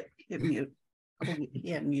 Just hit mute. He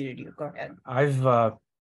had muted you. Go ahead. I've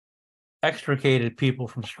extricated people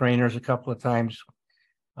from strainers a couple of times.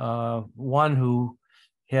 One who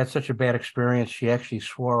had such a bad experience, she actually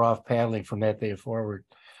swore off paddling from that day forward.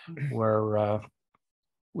 Where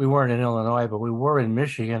we weren't in Illinois, but we were in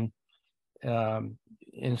Michigan.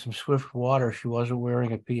 In some swift water, she wasn't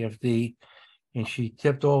wearing a PFD, and she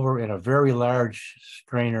tipped over in a very large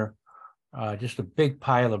strainer, just a big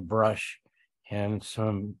pile of brush and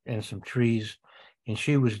some trees, and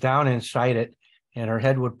she was down inside it, and her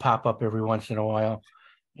head would pop up every once in a while.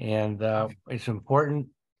 And it's important,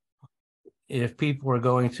 if people are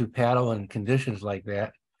going to paddle in conditions like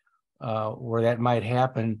that, where that might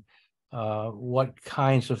happen, what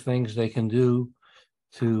kinds of things they can do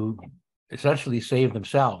to essentially save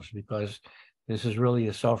themselves, because this is really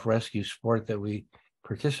a self-rescue sport that we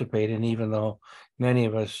participate in, even though many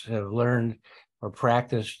of us have learned or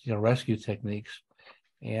practiced, rescue techniques.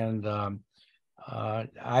 And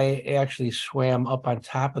I actually swam up on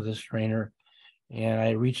top of the strainer, and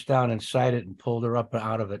I reached down inside it and pulled her up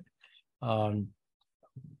out of it.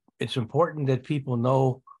 It's important that people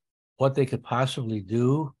know what they could possibly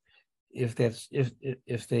do if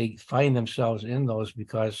they find themselves in those,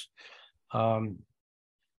 because who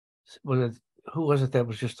was it that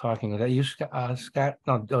was just talking? That you, Scott?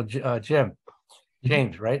 No,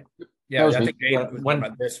 James, right? Yeah, I think Yeah, James was talking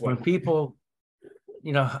about this one. when people,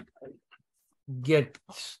 get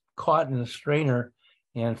caught in a strainer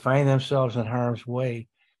and find themselves in harm's way,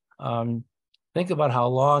 think about how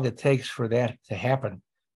long it takes for that to happen.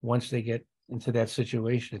 Once they get into that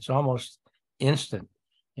situation, it's almost instant.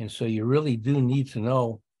 And so you really do need to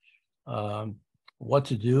know what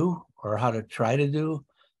to do or how to try to do,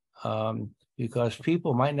 because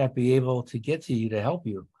people might not be able to get to you to help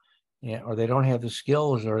you, or they don't have the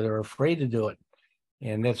skills, or they're afraid to do it.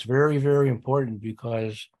 And that's very, very important,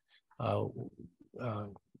 because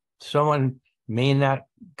someone may not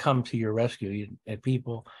come to your rescue, and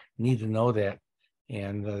people need to know that.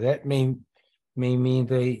 And that may mean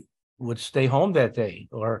they would stay home that day,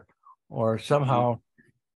 or somehow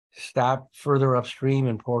stop further upstream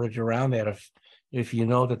and portage around that if you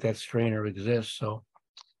know that strainer exists. So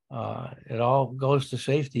it all goes to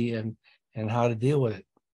safety and how to deal with it.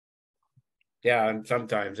 Yeah, and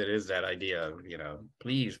sometimes it is that idea of,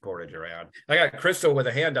 please portage around. I got Crystal with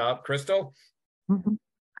a hand up. Crystal?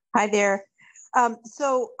 Hi there.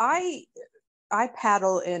 So I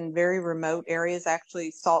paddle in very remote areas,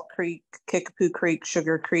 actually Salt Creek, Kickapoo Creek,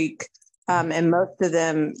 Sugar Creek. And most of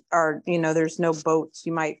them are, there's no boats.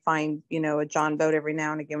 You might find, a John boat every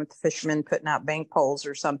now and again with the fishermen putting out bank poles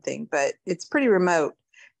or something, but it's pretty remote.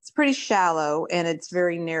 It's pretty shallow and it's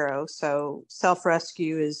very narrow. So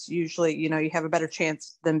self-rescue is usually, you have a better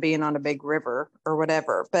chance than being on a big river or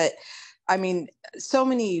whatever. But I mean, so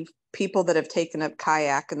many people that have taken up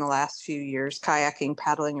kayak in the last few years, kayaking,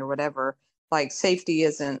 paddling or whatever, like safety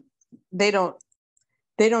they don't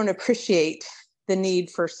appreciate the need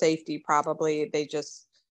for safety. Probably they just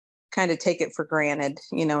kind of take it for granted,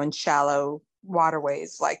 in shallow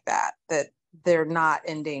waterways like that they're not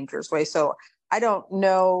in dangerous way. So I don't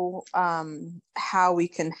know how we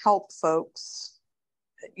can help folks,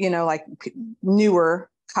 like newer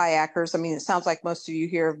kayakers. I mean, it sounds like most of you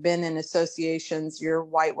here have been in associations, you're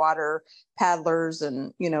whitewater paddlers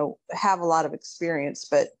and, have a lot of experience.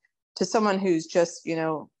 But to someone who's just,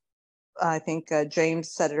 I think James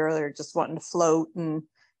said it earlier, just wanting to float and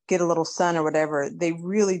get a little sun or whatever, they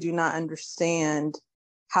really do not understand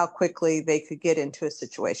how quickly they could get into a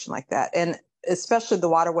situation like that. And especially the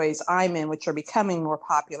waterways I'm in, which are becoming more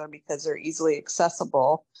popular because they're easily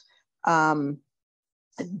accessible.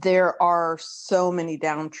 There are so many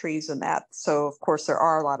down trees in that. So of course there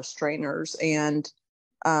are a lot of strainers and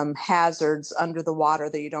hazards under the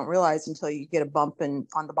water that you don't realize until you get a bump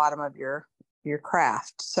on the bottom of your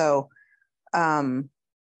craft. So, and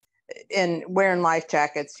wearing life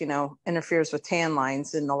jackets, interferes with tan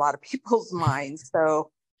lines in a lot of people's minds.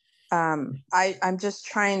 So I'm just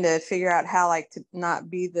trying to figure out how to not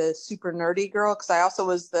be the super nerdy girl. Cause I also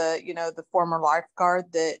was the former lifeguard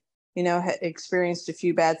that, had experienced a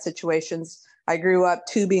few bad situations. I grew up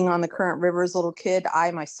tubing on the current river as a little kid.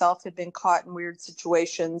 I myself had been caught in weird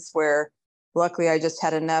situations where luckily I just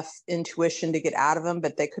had enough intuition to get out of them,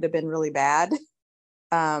 but they could have been really bad.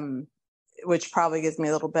 Which probably gives me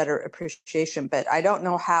a little better appreciation, but I don't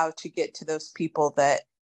know how to get to those people that,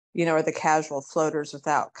 are the casual floaters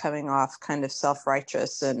without coming off kind of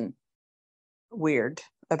self-righteous and weird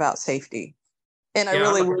about safety. And I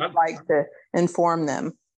really would like to inform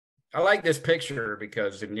them. I like this picture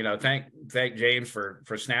because, thank James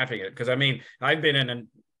for snapping it. Cause I mean, I've been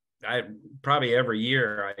probably every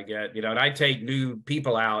year I get, and I take new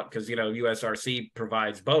people out because, USRC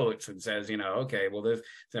provides boats and says, okay, well,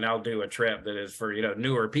 then I'll do a trip that is for,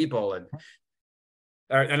 newer people.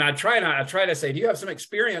 And I try to say, do you have some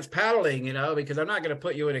experience paddling, because I'm not going to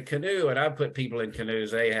put you in a canoe. And I put people in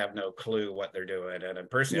canoes. They have no clue what they're doing. And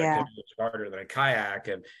personally, a canoe is harder than a kayak.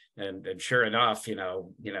 And sure enough, you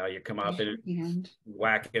come up and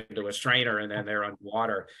whack into a strainer and then they're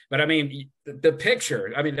underwater. But I mean, the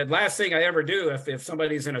picture, I mean, the last thing I ever do if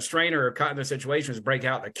somebody's in a strainer or caught in the situation is break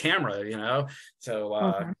out the camera,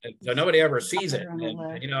 so nobody ever sees it.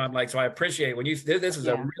 And, I'm like, so I appreciate when you did this is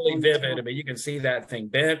a really vivid, I mean, you can see that thing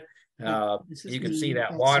bent. You can see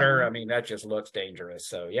that water. I mean, that just looks dangerous.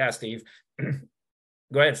 So yeah, Steve,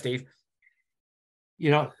 go ahead, Steve.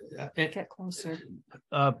 Get closer.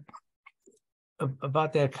 About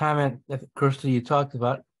that comment that Crystal, you talked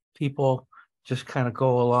about people just kind of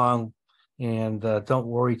go along and don't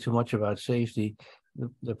worry too much about safety.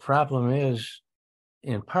 The problem is,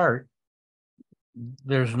 in part,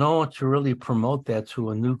 there's no one to really promote that to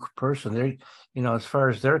a new person. They, as far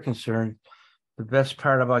as they're concerned, the best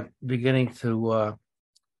part about beginning to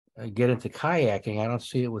get into kayaking, I don't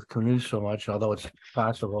see it with canoes so much, although it's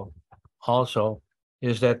possible also,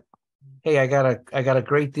 is that, hey, I got a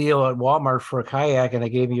great deal at Walmart for a kayak, and they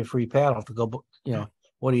gave me a free paddle to go.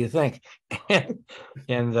 What do you think?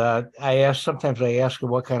 and sometimes I ask them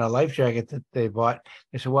what kind of life jacket that they bought.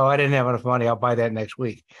 They said, well, I didn't have enough money. I'll buy that next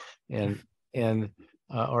week, and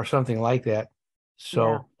or something like that.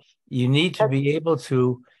 So you need to be able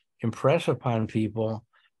to impress upon people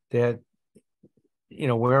that,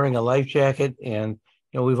 wearing a life jacket, and,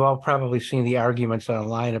 we've all probably seen the arguments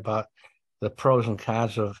online about the pros and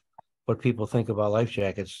cons of what people think about life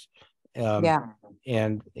jackets.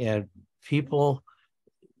 And people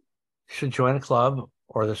should join a club,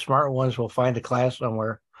 or the smart ones will find a class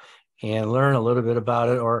somewhere and learn a little bit about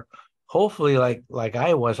it. Or hopefully, like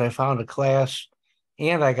I found a class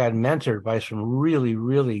and I got mentored by some really,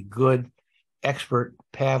 really good expert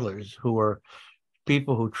paddlers who were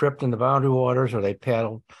people who tripped in the boundary waters, or they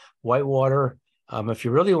paddled whitewater. If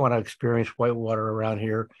you really want to experience whitewater around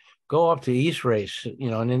here, go up to East Race,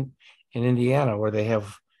 in Indiana, where they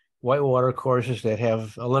have whitewater courses that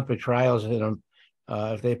have Olympic trials in them.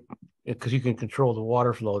 Because you can control the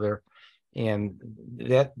water flow there, and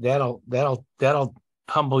that'll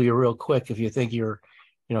humble you real quick if you think you're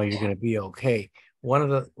going to be okay. One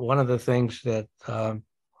of the things that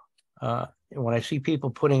when I see people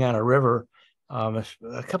putting on a river, a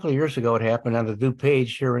couple of years ago it happened on the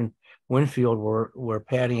DuPage here in Winfield, where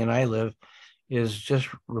Patty and I live, is just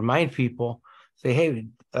remind people, say, hey,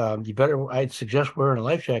 I'd suggest wearing a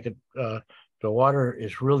life jacket. The water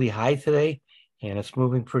is really high today, and it's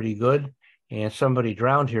moving pretty good. And somebody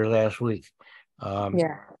drowned here last week.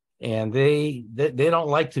 And they don't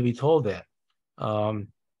like to be told that,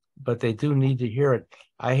 but they do need to hear it.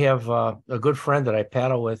 I have a good friend that I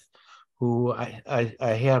paddle with, who I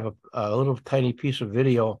have a little tiny piece of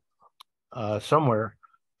video somewhere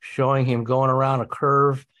showing him going around a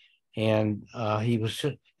curve, and he's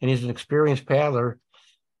an experienced paddler.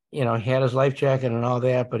 He had his life jacket and all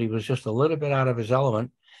that, but he was just a little bit out of his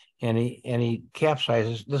element. And he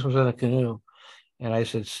capsizes. This was in a canoe, and I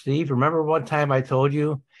said, Steve, remember one time I told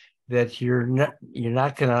you that you're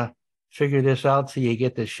not gonna figure this out till you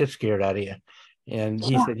get the shit scared out of you? And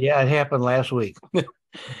he said, yeah, it happened last week.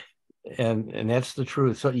 and that's the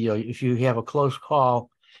truth. So if you have a close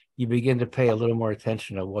call, you begin to pay a little more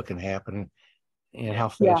attention to what can happen and how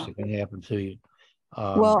fast it can happen to you.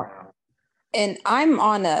 And I'm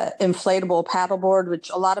on a inflatable paddleboard,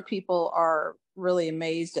 which a lot of people are really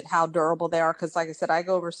amazed at how durable they are. Because like I said,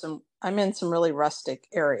 I'm in some really rustic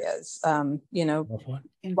areas,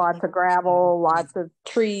 lots of gravel, lots of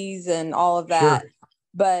trees and all of that. Sure.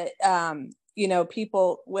 But,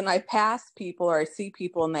 people, when I pass people or I see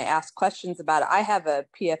people and they ask questions about it, I have a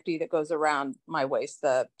PFD that goes around my waist,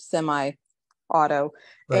 the semi-auto.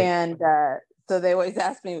 Right. And, so they always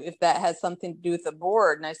ask me if that has something to do with the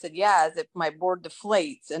board. And I said, yeah, as if my board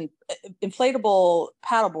deflates. And inflatable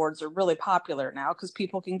paddle boards are really popular now because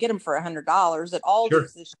people can get them for $100 at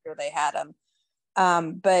Aldi's. This year they had them.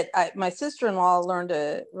 But my sister-in-law learned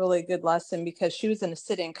a really good lesson because she was in a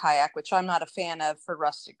sit-in kayak, which I'm not a fan of for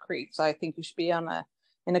rustic creeks. So I think you should be in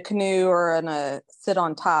a canoe or in a sit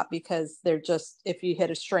on top, because they're just, if you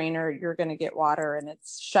hit a strainer, you're going to get water, and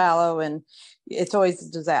it's shallow and it's always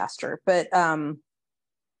a disaster. But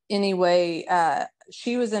anyway,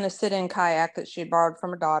 she was in a sit-in kayak that she had borrowed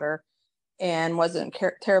from her daughter and wasn't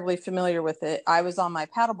terribly familiar with it. I was on my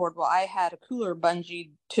paddleboard. Well, I had a cooler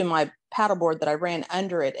bungee to my paddleboard that I ran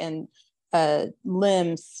under it, and a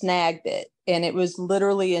limb snagged it, and it was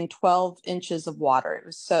literally in 12 inches of water. It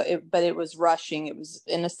was but it was rushing. It was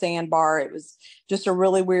in a sandbar. It was just a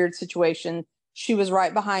really weird situation. She was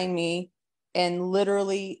right behind me and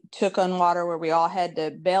literally took on water, where we all had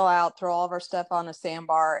to bail out, throw all of our stuff on a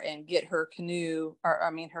sandbar and get her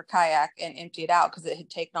her kayak and empty it out because it had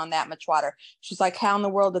taken on that much water. She's like, how in the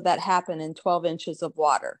world did that happen in 12 inches of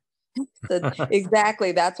water? So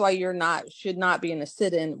exactly. That's why should not be in a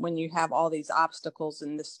sit-in when you have all these obstacles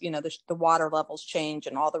and this, the water levels change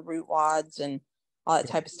and all the root wads and all that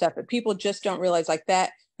type of stuff. But people just don't realize, like,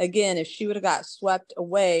 that. Again, if she would have got swept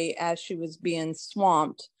away as she was being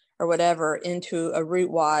swamped or whatever into a root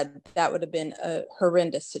wad, that would have been a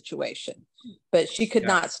horrendous situation. But she could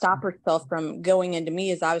not stop herself from going into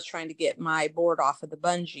me as I was trying to get my board off of the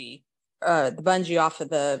bungee off of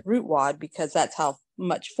the root wad, because that's how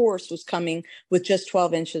much force was coming with just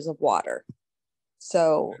 12 inches of water.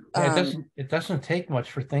 So it doesn't take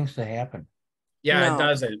much for things to happen. Yeah, it No.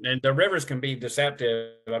 doesn't. And the rivers can be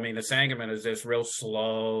deceptive. I mean, the Sangamon is just real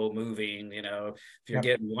slow moving, if you're Yep.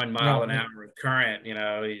 getting 1 mile an hour of current,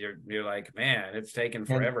 you're like, man, it's taking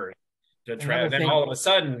forever to try. Another Then thing, all of a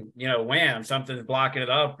sudden, wham, something's blocking it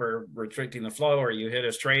up or restricting the flow, or you hit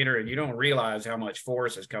a strainer and you don't realize how much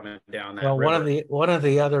force is coming down that well, river. one of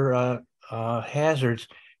the other hazards,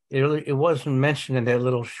 it wasn't mentioned in that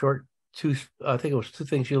little short I think it was two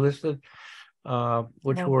things you listed,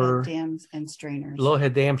 which Low were bed dams and strainers. low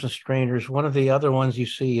head dams and strainers. One of the other ones you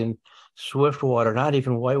see in swift water, not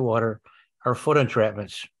even whitewater, are foot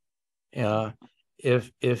entrapments.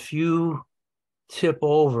 If you tip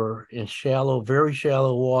over in very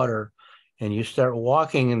shallow water, and you start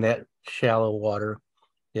walking in that shallow water,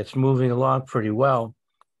 it's moving along pretty well,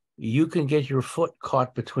 you can get your foot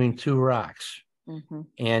caught between two rocks. Mm-hmm.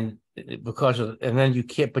 And then you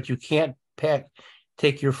can't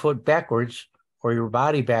take your foot backwards or your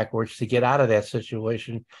body backwards to get out of that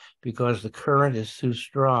situation, because the current is too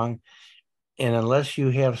strong. And unless you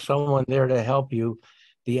have someone there to help you,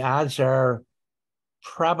 the odds are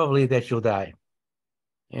probably that you'll die.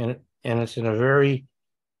 And it's in a very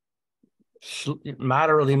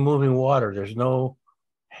moderately moving water. There's no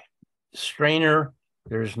strainer,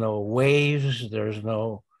 there's no waves, there's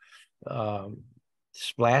no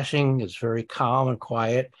splashing. It's very calm and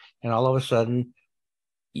quiet, and all of a sudden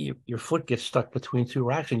your foot gets stuck between two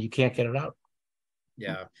rocks and you can't get it out.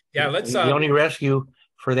 Yeah. Let's the only rescue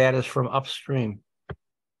for that is from upstream.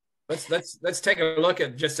 Let's take a look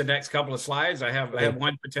at just the next couple of slides. I have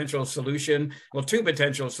one potential solution. Well, two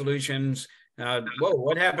potential solutions.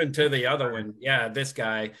 What happened to the other one? Yeah, this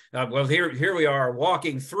guy. Well, here we are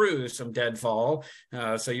walking through some deadfall.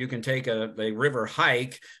 So you can take a river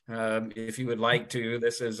hike if you would like to.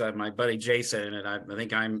 This is my buddy Jason, and I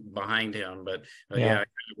think I'm behind him. But kind of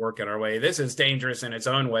working our way. This is dangerous in its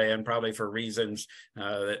own way, and probably for reasons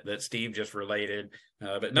that Steve just related.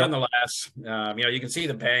 But nonetheless, you can see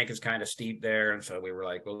the bank is kind of steep there. And so we were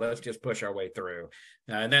like, well, let's just push our way through.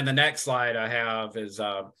 And then the next slide I have is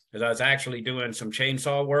I was actually doing some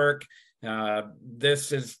chainsaw work.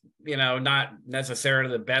 This is, not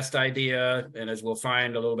necessarily the best idea. And as we'll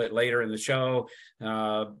find a little bit later in the show,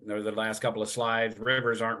 or the last couple of slides,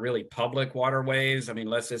 rivers aren't really public waterways. I mean,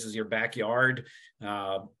 unless this is your backyard,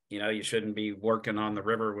 you shouldn't be working on the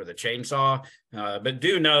river with a chainsaw. But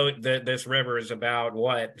do note that this river is about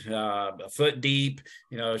a foot deep,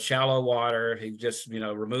 shallow water. He's just,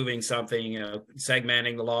 removing something,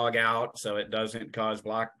 segmenting the log out so it doesn't cause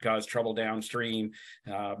trouble downstream.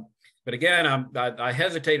 But again, I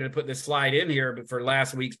hesitated to put this slide in here for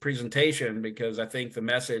last week's presentation, because I think the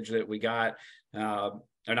message that we got, or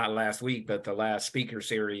not last week, but the last speaker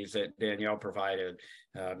series that Danielle provided,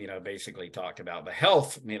 basically talked about the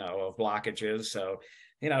health, of blockages. So,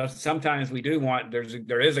 sometimes we do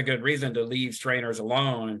there is a good reason to leave strainers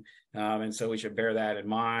alone. And so we should bear that in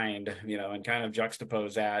mind, and kind of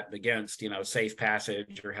juxtapose that against, safe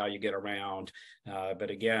passage or how you get around. But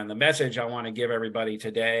again, the message I want to give everybody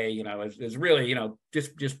today, is really,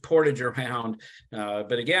 just portage around.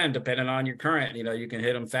 But again, depending on your current, you can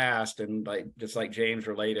hit them fast. And just like James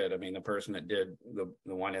related, I mean, the person that did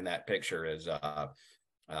the one in that picture is,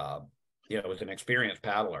 was an experienced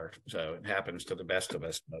paddler. So it happens to the best of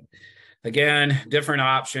us. But again, different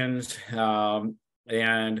options.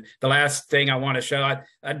 And the last thing I want to show,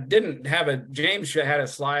 I didn't have James had a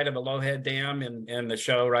slide of a Lowhead Dam in the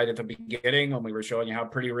show right at the beginning when we were showing you how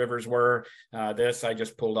pretty rivers were. This I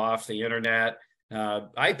just pulled off the internet.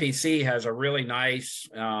 IPC has a really nice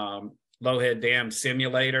Lowhead Dam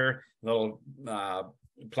simulator, little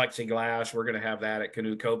plexiglass. We're going to have that at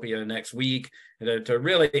Canoecopia next week to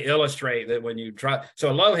really illustrate that when you try.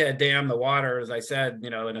 So a Lowhead Dam, the water, as I said,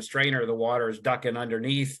 in a strainer, the water is ducking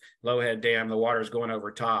underneath. Lowhead Dam, the water is going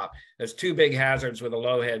over top. There's two big hazards with a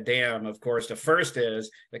Lowhead Dam. Of course, the first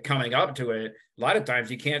is that coming up to it, a lot of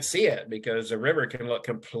times you can't see it because the river can look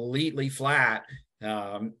completely flat.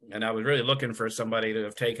 And I was really looking for somebody to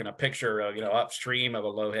have taken a picture of, upstream of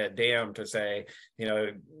a Lowhead Dam to say,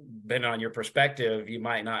 depending on your perspective, you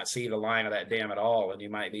might not see the line of that dam at all, and you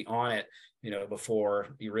might be on it,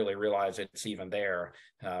 before you really realize it's even there.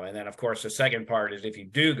 And then, of course, the second part is if you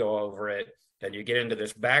do go over it, then you get into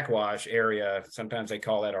this backwash area. Sometimes they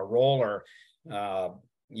call that a roller.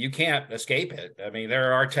 You can't escape it. I mean,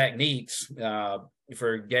 there are techniques,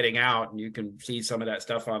 for getting out, and you can see some of that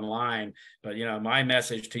stuff online. But, you know, my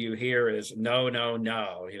message to you here is no, no,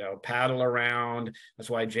 no, you know, paddle around. That's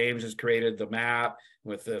why James has created the map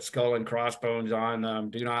with the skull and crossbones on them.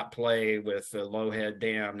 Do not play with the Lowhead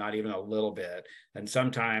Dam, not even a little bit. And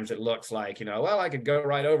sometimes it looks like, you know, well, I could go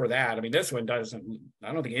right over that. I mean, this one doesn't,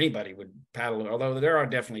 I don't think anybody would paddle, although there are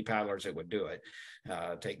definitely paddlers that would do it.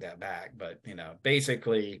 Take that back. But, you know,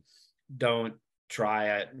 basically don't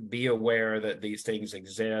try it. Be aware that these things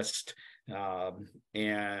exist.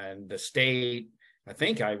 And the state, I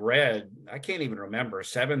think I read, I can't even remember,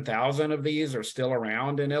 7,000 of these are still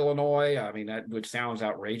around in Illinois. I mean, that which sounds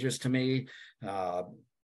outrageous to me.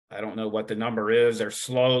 I don't know what the number is. They're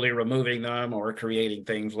slowly removing them or creating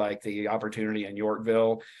things like the opportunity in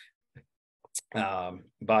Yorkville.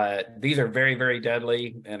 But these are very, very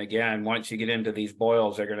deadly. And again, once you get into these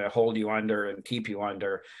boils, they're going to hold you under and keep you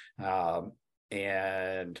under.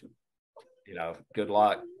 And, you know, good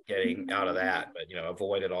luck getting out of that, but, you know,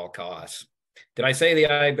 avoid at all costs. Did I say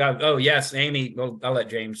oh, yes, Amy, well, I'll let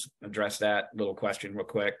James address that little question real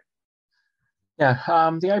quick. Yeah,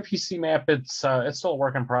 the IPC map, it's still a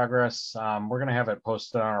work in progress. We're going to have it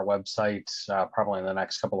posted on our website probably in the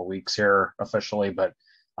next couple of weeks here officially, but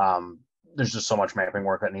there's just so much mapping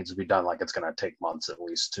work that needs to be done. Like it's going to take months at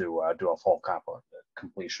least to do a full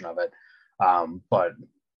completion of it. But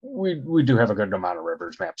we do have a good amount of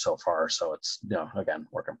rivers mapped so far. So it's, you know, again,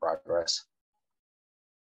 work in progress.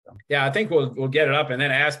 Yeah, I think we'll get it up and then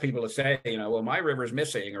ask people to say, you know, well, my river's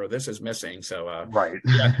missing or this is missing. So right.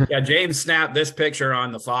 yeah, James snapped this picture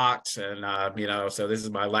on the Fox, and you know, so this is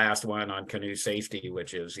my last one on canoe safety,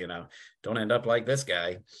 which is, you know, don't end up like this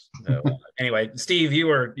guy. So, anyway, Steve,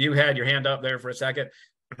 you had your hand up there for a second.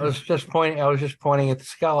 I was just pointing at the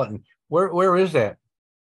skeleton. Where is that?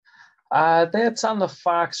 That's on the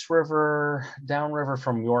Fox River, downriver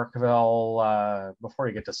from Yorkville, before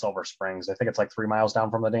you get to Silver Springs. I think it's like 3 miles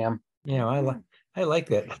down from the dam. Yeah, I like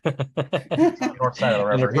that. North side of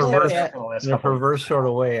the river. In a perverse sort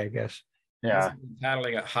of way, I guess. Yeah.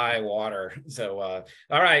 Paddling at high water. So,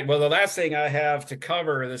 all right. Well, the last thing I have to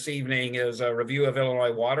cover this evening is a review of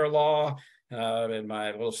Illinois water law. And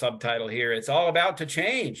my little subtitle here, it's all about to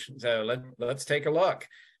change. So let's take a look.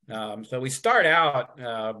 So we start out,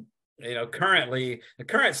 you know, currently the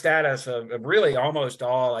current status of really almost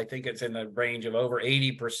all, I think it's in the range of over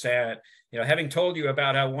 80%, you know, having told you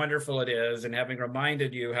about how wonderful it is and having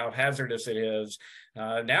reminded you how hazardous it is.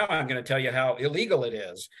 Now I'm going to tell you how illegal it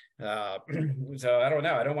is. So I don't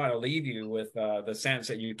know. I don't want to leave you with the sense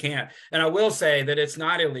that you can't. And I will say that it's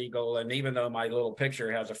not illegal. And even though my little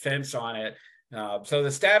picture has a fence on it. So the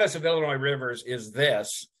status of Illinois rivers is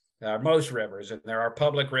this. Most rivers, and there are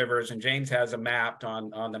public rivers, and James has a map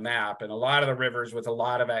on the map, and a lot of the rivers with a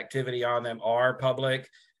lot of activity on them are public.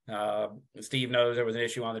 Steve knows there was an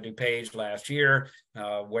issue on the DuPage last year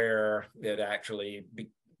where it actually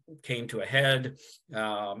came to a head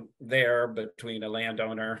there between a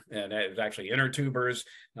landowner, and it was actually inner tubers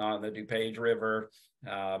on the DuPage River.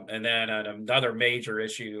 And then another major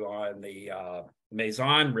issue on the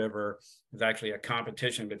Maison River is actually a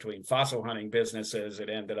competition between fossil hunting businesses. It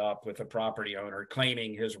ended up with a property owner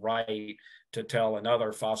claiming his right to tell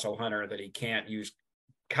another fossil hunter that he can't use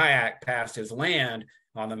kayak past his land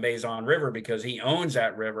on the Maison River because he owns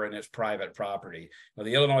that river and it's private property. Well,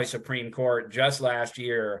 the Illinois Supreme Court just last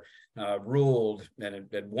year ruled, and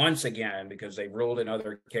once again, because they ruled in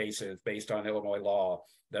other cases based on Illinois law,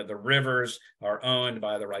 that the rivers are owned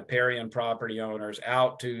by the riparian property owners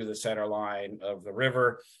out to the center line of the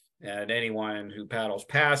river, and anyone who paddles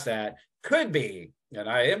past that could be, and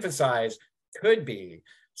I emphasize, could be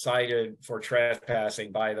cited for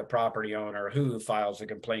trespassing by the property owner who files a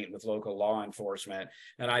complaint with local law enforcement.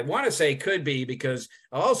 And I want to say could be because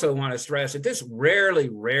I also want to stress that this rarely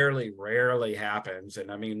happens. And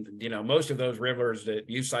I mean, you know, most of those rivers that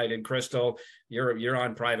you cited, Crystal, you're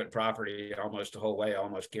on private property almost the whole way, I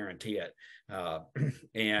almost guarantee it.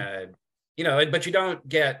 And you know, but you don't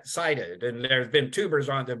get cited. And there's been tubers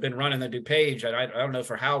that have been running the DuPage, and I don't know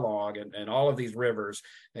for how long, and all of these rivers,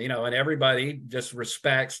 you know, and everybody just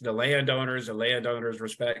respects the landowners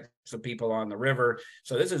respect the people on the river.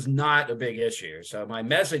 So this is not a big issue. So my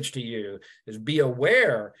message to you is be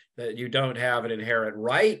aware that you don't have an inherent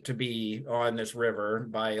right to be on this river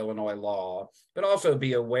by Illinois law, but also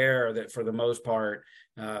be aware that for the most part,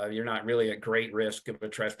 you're not really at great risk of a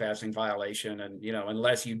trespassing violation. And, you know,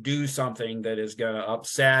 unless you do something that is going to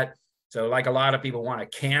upset. So like a lot of people want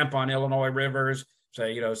to camp on Illinois rivers.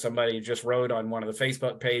 Say, somebody just wrote on one of the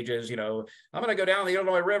Facebook pages, I'm going to go down the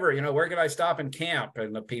Illinois River, where can I stop and camp?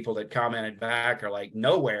 And the people that commented back are like,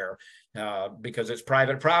 nowhere, because it's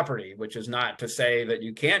private property, which is not to say that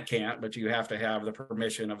you can't camp, but you have to have the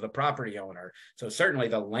permission of the property owner. So certainly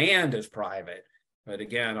the land is private. But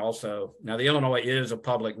again, also, now the Illinois is a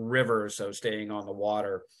public river, so staying on the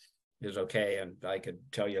water is okay. And I could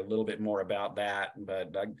tell you a little bit more about that,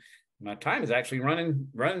 but my time is actually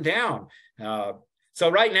running down. So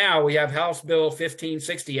right now we have House Bill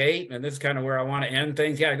 1568, and this is kind of where I want to end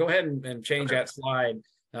things. Yeah, go ahead and change that slide.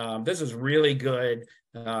 This is really good.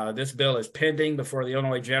 This bill is pending before the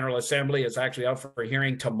Illinois General Assembly. It's actually up for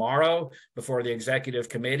hearing tomorrow before the Executive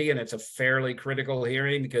Committee, and it's a fairly critical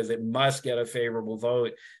hearing because it must get a favorable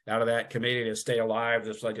vote out of that committee to stay alive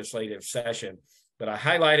this legislative session. But I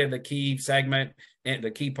highlighted the key segment and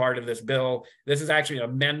the key part of this bill. This is actually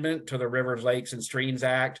an amendment to the Rivers, Lakes, and Streams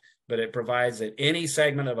Act, but it provides that any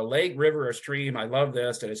segment of a lake, river, or stream, I love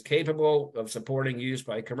this, that is capable of supporting use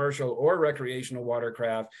by commercial or recreational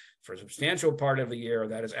watercraft for a substantial part of the year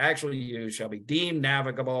that is actually used shall be deemed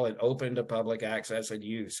navigable and open to public access and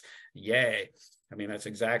use. Yay. I mean, that's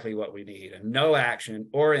exactly what we need. And no action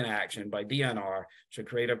or inaction by DNR should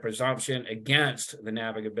create a presumption against the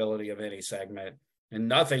navigability of any segment. And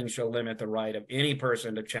nothing shall limit the right of any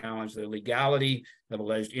person to challenge the legality of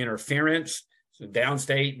alleged interference. So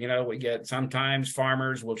downstate, we get sometimes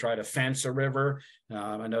farmers will try to fence a river.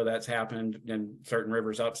 I know that's happened in certain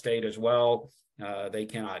rivers upstate as well. They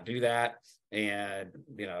cannot do that. And,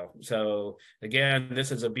 so again,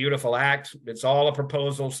 this is a beautiful act. It's all a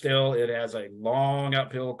proposal still. It has a long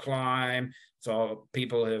uphill climb. So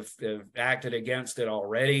people have acted against it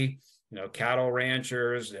already. Cattle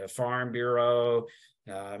ranchers, the Farm Bureau,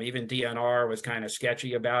 even DNR was kind of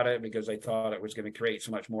sketchy about it because they thought it was going to create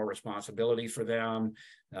so much more responsibility for them.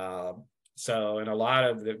 And a lot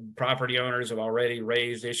of the property owners have already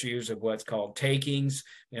raised issues of what's called takings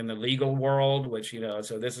in the legal world, which,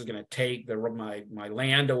 so this is going to take my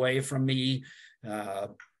land away from me. And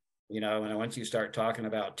once you start talking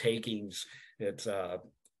about takings, it's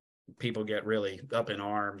people get really up in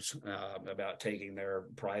arms about taking their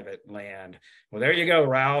private land. Well, there you go,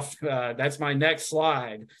 Ralph. That's my next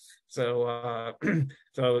slide. So,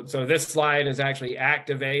 so this slide is actually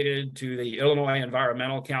activated to the Illinois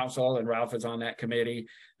Environmental Council, and Ralph is on that committee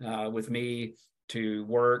with me to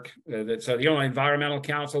work. So the Illinois Environmental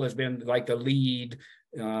Council has been like the lead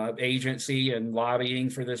agency in lobbying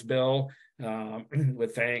for this bill,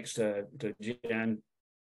 with thanks to Jen.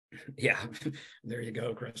 Yeah, there you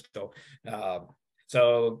go, Crystal.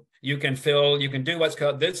 So you can do what's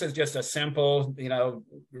called, this is just a simple,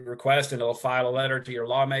 request, and it'll file a letter to your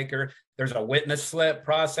lawmaker. There's a witness slip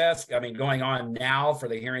process, going on now for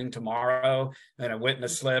the hearing tomorrow. And a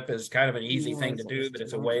witness slip is kind of an easy thing to do, but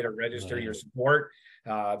it's a way to register your support.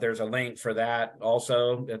 There's a link for that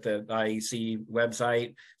also at the IEC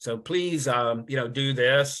website. So please, do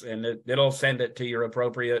this, and it'll send it to your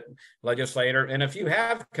appropriate legislator. And if you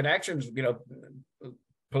have connections,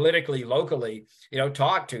 politically, locally,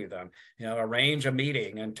 talk to them, arrange a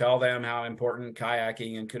meeting and tell them how important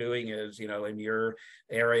kayaking and canoeing is, in your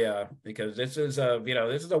area, because this is a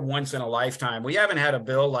once in a lifetime. We haven't had a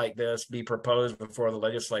bill like this be proposed before the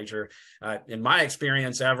legislature, in my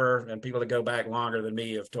experience ever, and people that go back longer than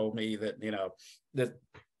me have told me that, that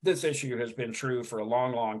this issue has been true for a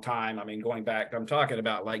long, long time. Going back, I'm talking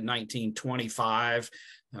about like 1925.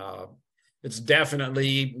 It's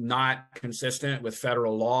definitely not consistent with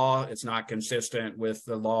federal law. It's not consistent with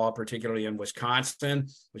the law, particularly in Wisconsin,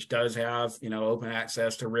 which does have, open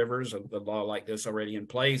access to rivers, a law like this already in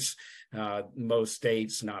place. Most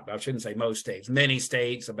states, I shouldn't say most states, many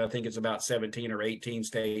states, I think it's about 17 or 18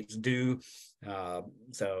 states do.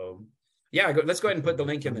 So yeah, let's go ahead and put the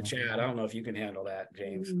link in the chat. I don't know if you can handle that,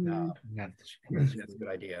 James. That's a good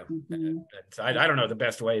idea. I don't know the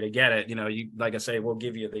best way to get it. Like I say, we'll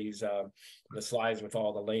give you these the slides with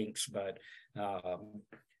all the links. But I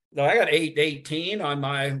got 8:18 on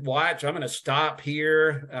my watch. I'm going to stop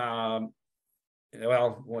here.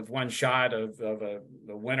 With one shot of the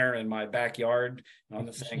winter in my backyard on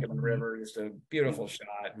the Sangamon River. Just a beautiful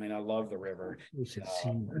shot. I love the river.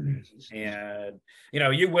 And,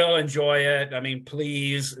 you will enjoy it.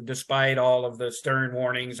 Please, despite all of the stern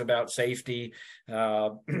warnings about safety,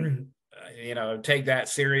 take that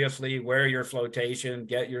seriously, wear your flotation,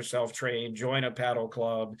 get yourself trained, join a paddle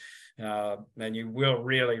club, and you will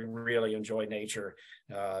really, really enjoy nature.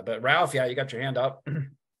 But Ralph, you got your hand up.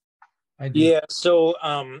 Yeah, so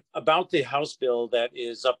about the House bill that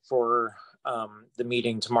is up for the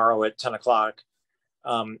meeting tomorrow at 10 o'clock,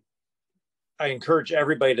 I I encourage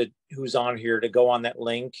everybody who's on here to go on that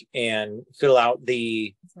link and fill out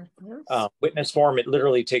the witness form. It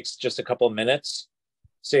literally takes just a couple of minutes.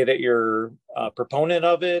 Say that you're a proponent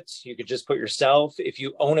of it. You could just put yourself. If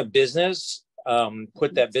you own a business,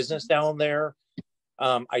 put that business down there.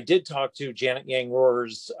 I did talk to Janet Yang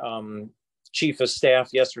Rohr's chief of staff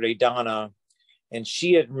yesterday, Donna, and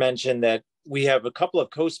she had mentioned that we have a couple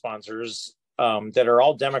of co-sponsors that are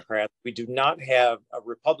all Democrats. We do not have a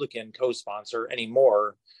Republican co-sponsor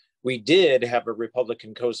anymore. We did have a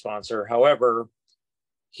Republican co-sponsor. However,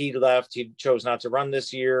 he left. He chose not to run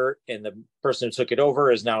this year, and the person who took it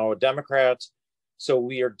over is now a Democrat. So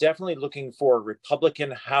we are definitely looking for a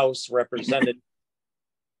Republican House representative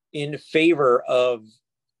in favor of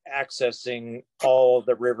accessing all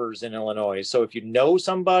the rivers in Illinois. So if you know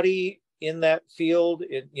somebody in that field,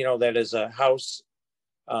 that is a House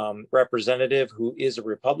representative who is a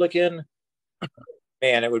Republican,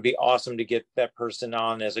 man, it would be awesome to get that person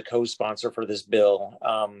on as a co-sponsor for this bill.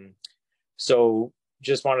 So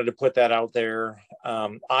just wanted to put that out there.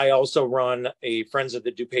 I also run a Friends of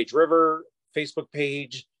the DuPage River Facebook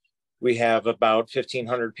page. We have about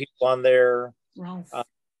 1,500 people on there.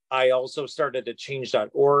 I also started a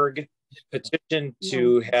change.org petition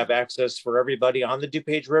to have access for everybody on the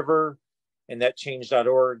DuPage River. And that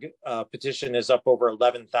change.org petition is up over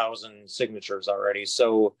 11,000 signatures already.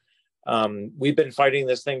 So we've been fighting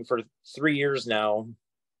this thing for 3 years now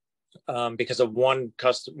because of one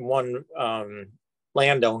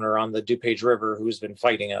landowner on the DuPage River who's been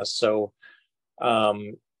fighting us. So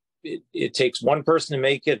it takes one person to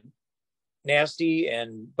make it nasty,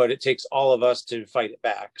 but it takes all of us to fight it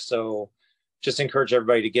back. So just encourage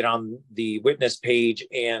everybody to get on the witness page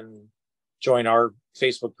and join our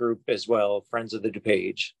Facebook group as well, Friends of the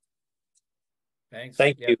DuPage. Thanks.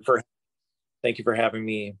 Thank you for having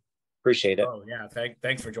me. Appreciate it. Oh yeah,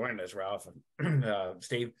 thanks for joining us, Ralph.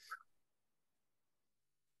 Steve.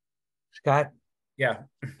 Scott. Yeah.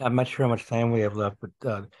 I'm not sure how much time we have left, but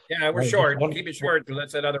yeah, we're short. Keep it short to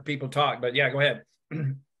let other people talk. But yeah, go ahead.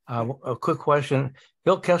 A quick question.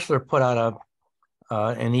 Bill Kessler put out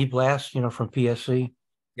an e-blast, from PSC.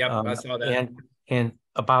 Yep, I saw that. And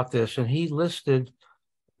about this, and he listed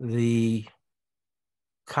the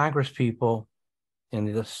Congress people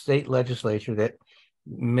in the state legislature that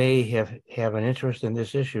may have an interest in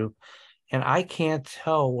this issue, and I can't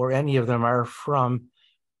tell where any of them are from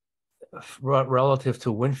relative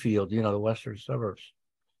to Winfield, the western suburbs.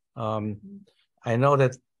 I know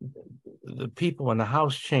that the people in the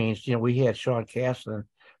House changed. We had Sean Casten,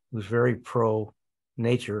 who's very pro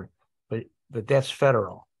nature, but that's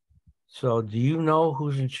federal. So do you know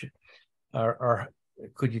who's in or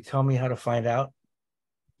could you tell me how to find out?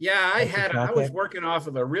 Yeah, I was working off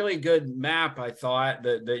of a really good map, I thought,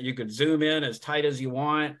 that you could zoom in as tight as you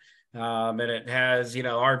want. And it has,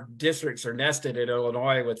 our districts are nested in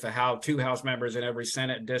Illinois with the two House members in every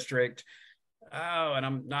Senate district. Oh,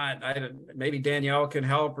 and maybe Danielle can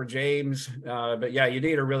help or James. But yeah, you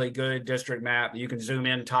need a really good district map. You can zoom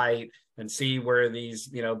in tight and see where these,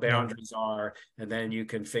 boundaries are. And then you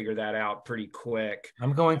can figure that out pretty quick.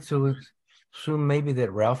 I'm going to assume maybe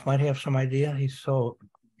that Ralph might have some idea.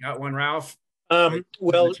 Got one, Ralph?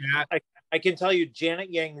 Well, I can tell you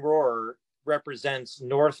Janet Yang Rohr represents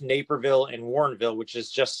North Naperville and Warrenville, which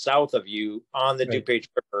is just south of you on the DuPage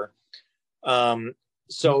River.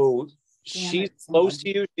 So she's close to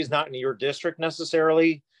you. She's not in your district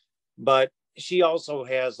necessarily, but she also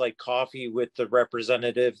has like coffee with the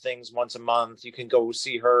representative things once a month. You can go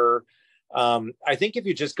see her. I think if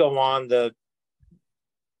you just go on the,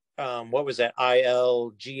 what was that?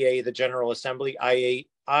 ILGA, the General Assembly,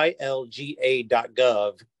 ilga.gov.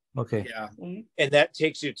 Okay. Yeah. And that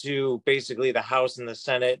takes you to basically the House and the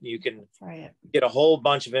Senate. You can get a whole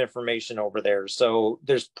bunch of information over there. So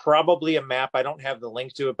there's probably a map. I don't have the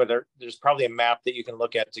link to it, but there's probably a map that you can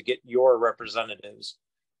look at to get your representatives.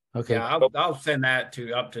 Okay. Yeah, I'll send that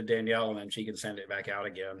up to Danielle, and then she can send it back out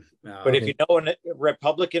again. But if you know a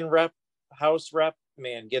Republican House rep,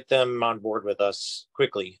 man, get them on board with us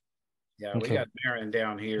quickly. Yeah, we got Marin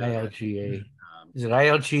down here. ILGA. Is it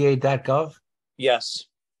ilga.gov? Yes.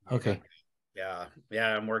 Okay. Yeah,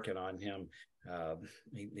 I'm working on him.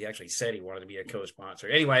 He actually said he wanted to be a co-sponsor.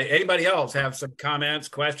 Anyway, anybody else have some comments,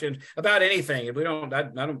 questions about anything? If we don't, I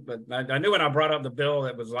knew when I brought up the bill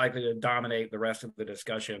that was likely to dominate the rest of the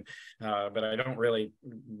discussion, but I don't really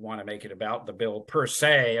want to make it about the bill per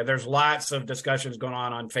se. There's lots of discussions going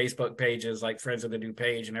on Facebook pages like Friends of the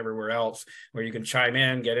DuPage and everywhere else where you can chime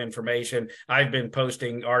in, get information. I've been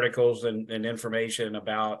posting articles and information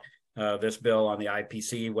about this bill on the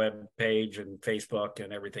IPC web page and Facebook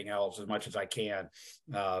and everything else as much as I can.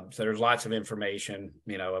 So there's lots of information,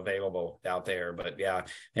 available out there. But yeah,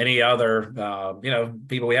 any other,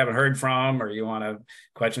 people we haven't heard from, or you want to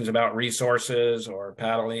questions about resources or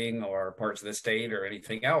paddling or parts of the state or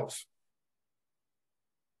anything else?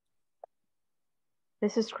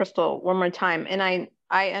 This is Crystal one more time. And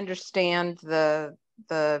I understand the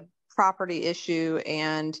property issue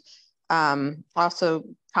and also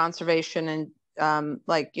conservation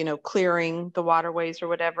and clearing the waterways or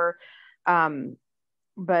whatever.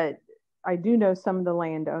 But I do know some of the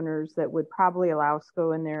landowners that would probably allow us to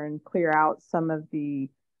go in there and clear out some of the,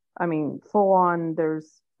 full on,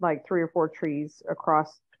 there's like 3 or 4 trees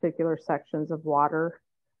across particular sections of water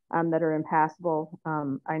that are impassable.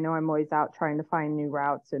 I know I'm always out trying to find new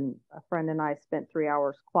routes, and a friend and I spent 3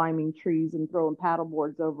 hours climbing trees and throwing paddle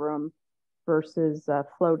boards over them versus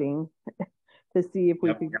floating to see if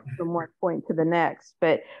we could go from one point to the next.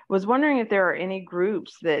 But was wondering if there are any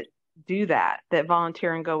groups that do that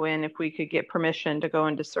volunteer and go in, if we could get permission to go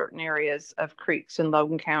into certain areas of creeks in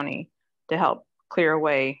Logan County to help clear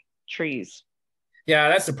away trees. Yeah,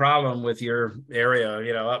 that's the problem with your area,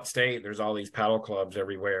 upstate, there's all these paddle clubs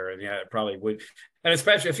everywhere. And yeah, it probably would. And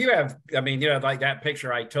especially if you have, like that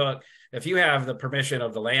picture I took, if you have the permission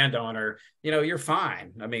of the landowner, you're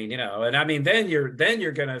fine. Then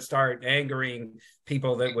you're going to start angering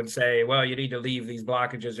people that would say, well, you need to leave these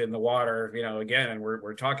blockages in the water. Again,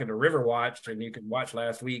 we're talking to RiverWatch, and you can watch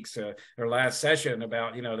last week's or last session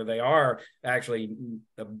about, that they are actually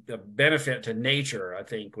a benefit to nature, I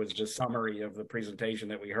think was the summary of the presentation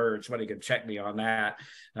that we heard. Somebody could check me on that.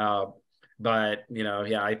 But,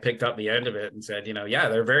 I picked up the end of it and said,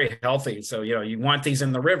 they're very healthy. So, you want these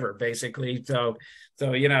in the river, basically. So,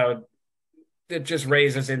 it just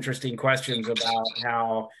raises interesting questions about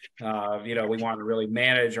how, we want to really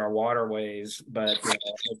manage our waterways. But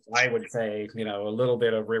I would say, a little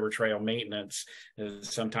bit of river trail maintenance is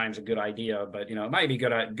sometimes a good idea. But, it might be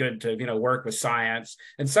good to, work with science.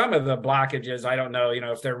 And some of the blockages, I don't know,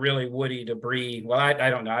 if they're really woody debris. Well, I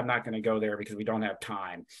don't know. I'm not going to go there because we don't have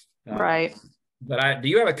time. Right. But do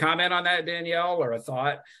you have a comment on that, Danielle, or a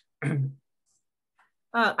thought?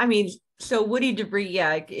 So woody debris,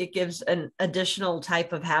 it gives an additional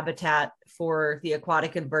type of habitat for the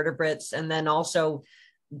aquatic invertebrates. And then also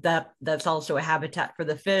that's also a habitat for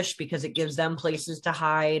the fish because it gives them places to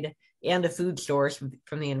hide and a food source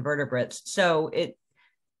from the invertebrates. So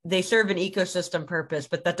they serve an ecosystem purpose,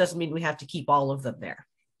 but that doesn't mean we have to keep all of them there.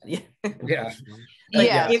 Yeah.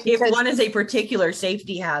 If one is a particular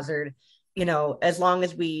safety hazard, as long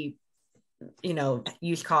as we,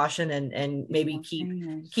 use caution and maybe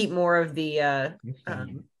keep more of the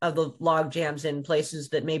log jams in places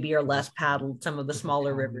that maybe are less paddled, some of the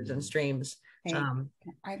smaller rivers and streams. I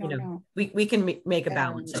don't know. We can make a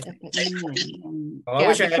balance. Well, I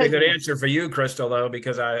wish I had a good answer for you, Crystal, though,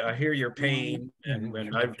 because I hear your pain,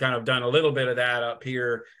 and I've kind of done a little bit of that up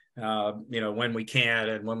here. When we can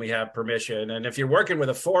and when we have permission. And if you're working with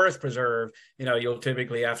a forest preserve, you'll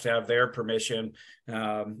typically have to have their permission.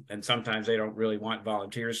 And sometimes they don't really want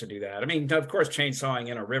volunteers to do that. Of course, chainsawing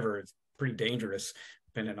in a river is pretty dangerous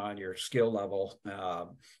depending on your skill level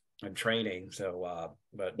and training. So,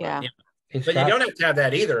 but you don't have to have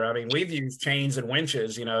that either. We've used chains and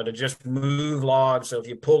winches, to just move logs. So if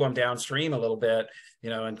you pull them downstream a little bit,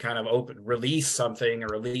 and kind of release something or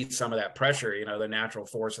release some of that pressure, the natural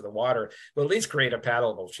force of the water, will at least create a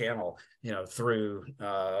paddleable channel, through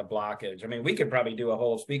a blockage. We could probably do a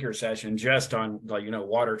whole speaker session just on,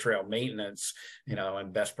 water trail maintenance,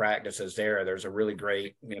 and best practices there. There's a really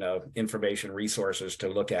great, information resources to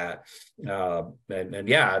look at.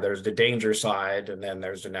 There's the danger side, and then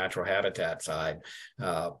there's the natural habitat side.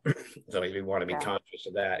 So we want to be conscious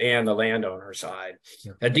of that, and the landowner side.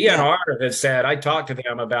 A DNR has said, I talked to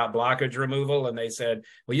them about blockage removal, and they said,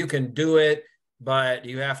 well, you can do it, but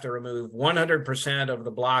you have to remove 100% of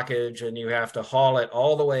the blockage, and you have to haul it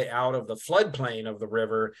all the way out of the floodplain of the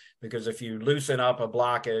river, because if you loosen up a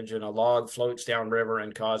blockage and a log floats downriver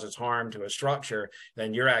and causes harm to a structure,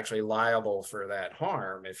 then you're actually liable for that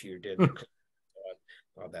harm if you did. I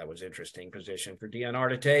thought that was interesting position for DNR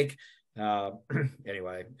to take.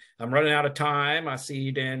 Anyway, I'm running out of time. I see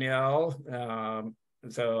you, Danielle.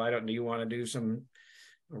 So do you want to do some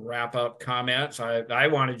wrap up comments? I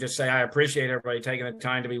want to just say I appreciate everybody taking the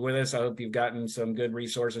time to be with us. I hope you've gotten some good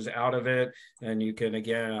resources out of it, and you can,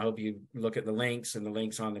 again, I hope you look at the links and the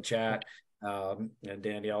links on the chat. And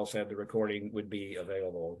Danielle said the recording would be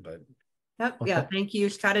available. But thank you,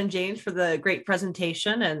 Scott and James, for the great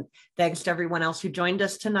presentation, and thanks to everyone else who joined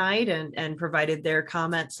us tonight and provided their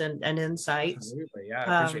comments and insights. Absolutely.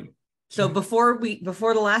 I appreciate it. So before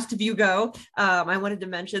the last of you go, I wanted to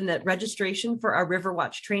mention that registration for our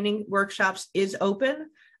RiverWatch training workshops is open.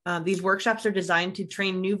 These workshops are designed to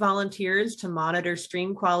train new volunteers to monitor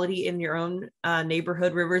stream quality in your own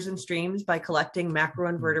neighborhood rivers and streams by collecting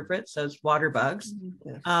macroinvertebrates, those water bugs.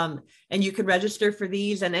 And you can register for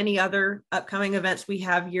these and any other upcoming events we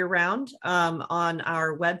have year round on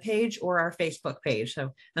our webpage or our Facebook page.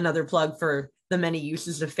 So another plug for the many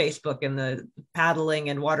uses of Facebook in the paddling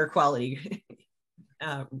and water quality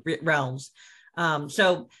realms.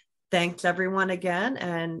 So thanks everyone again,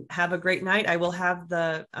 and have a great night. I will have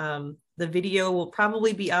the video will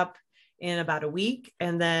probably be up in about a week,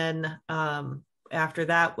 and then after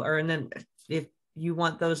that, and then if you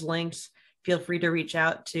want those links, feel free to reach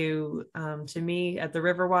out to me at the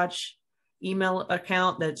RiverWatch email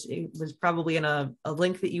account. It was probably in a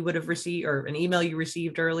link that you would have received, or an email you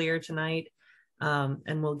received earlier tonight,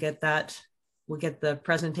 and we'll get the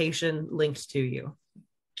presentation links to you.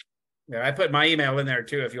 Yeah, I put my email in there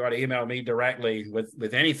too. If you want to email me directly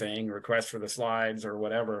with anything, requests for the slides or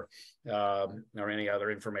whatever, or any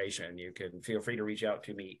other information, you can feel free to reach out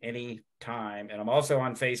to me anytime. And I'm also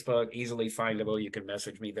on Facebook, easily findable. You can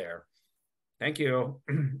message me there. Thank you.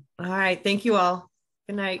 All right. Thank you all.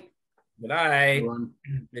 Good night. Good night. Everyone.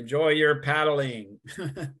 Enjoy your paddling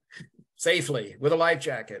safely with a life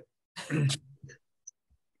jacket.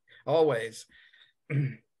 Always.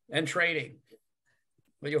 And training.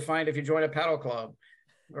 What you'll find if you join a paddle club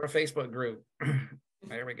or a Facebook group.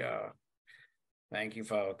 There we go. Thank you,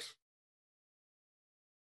 folks.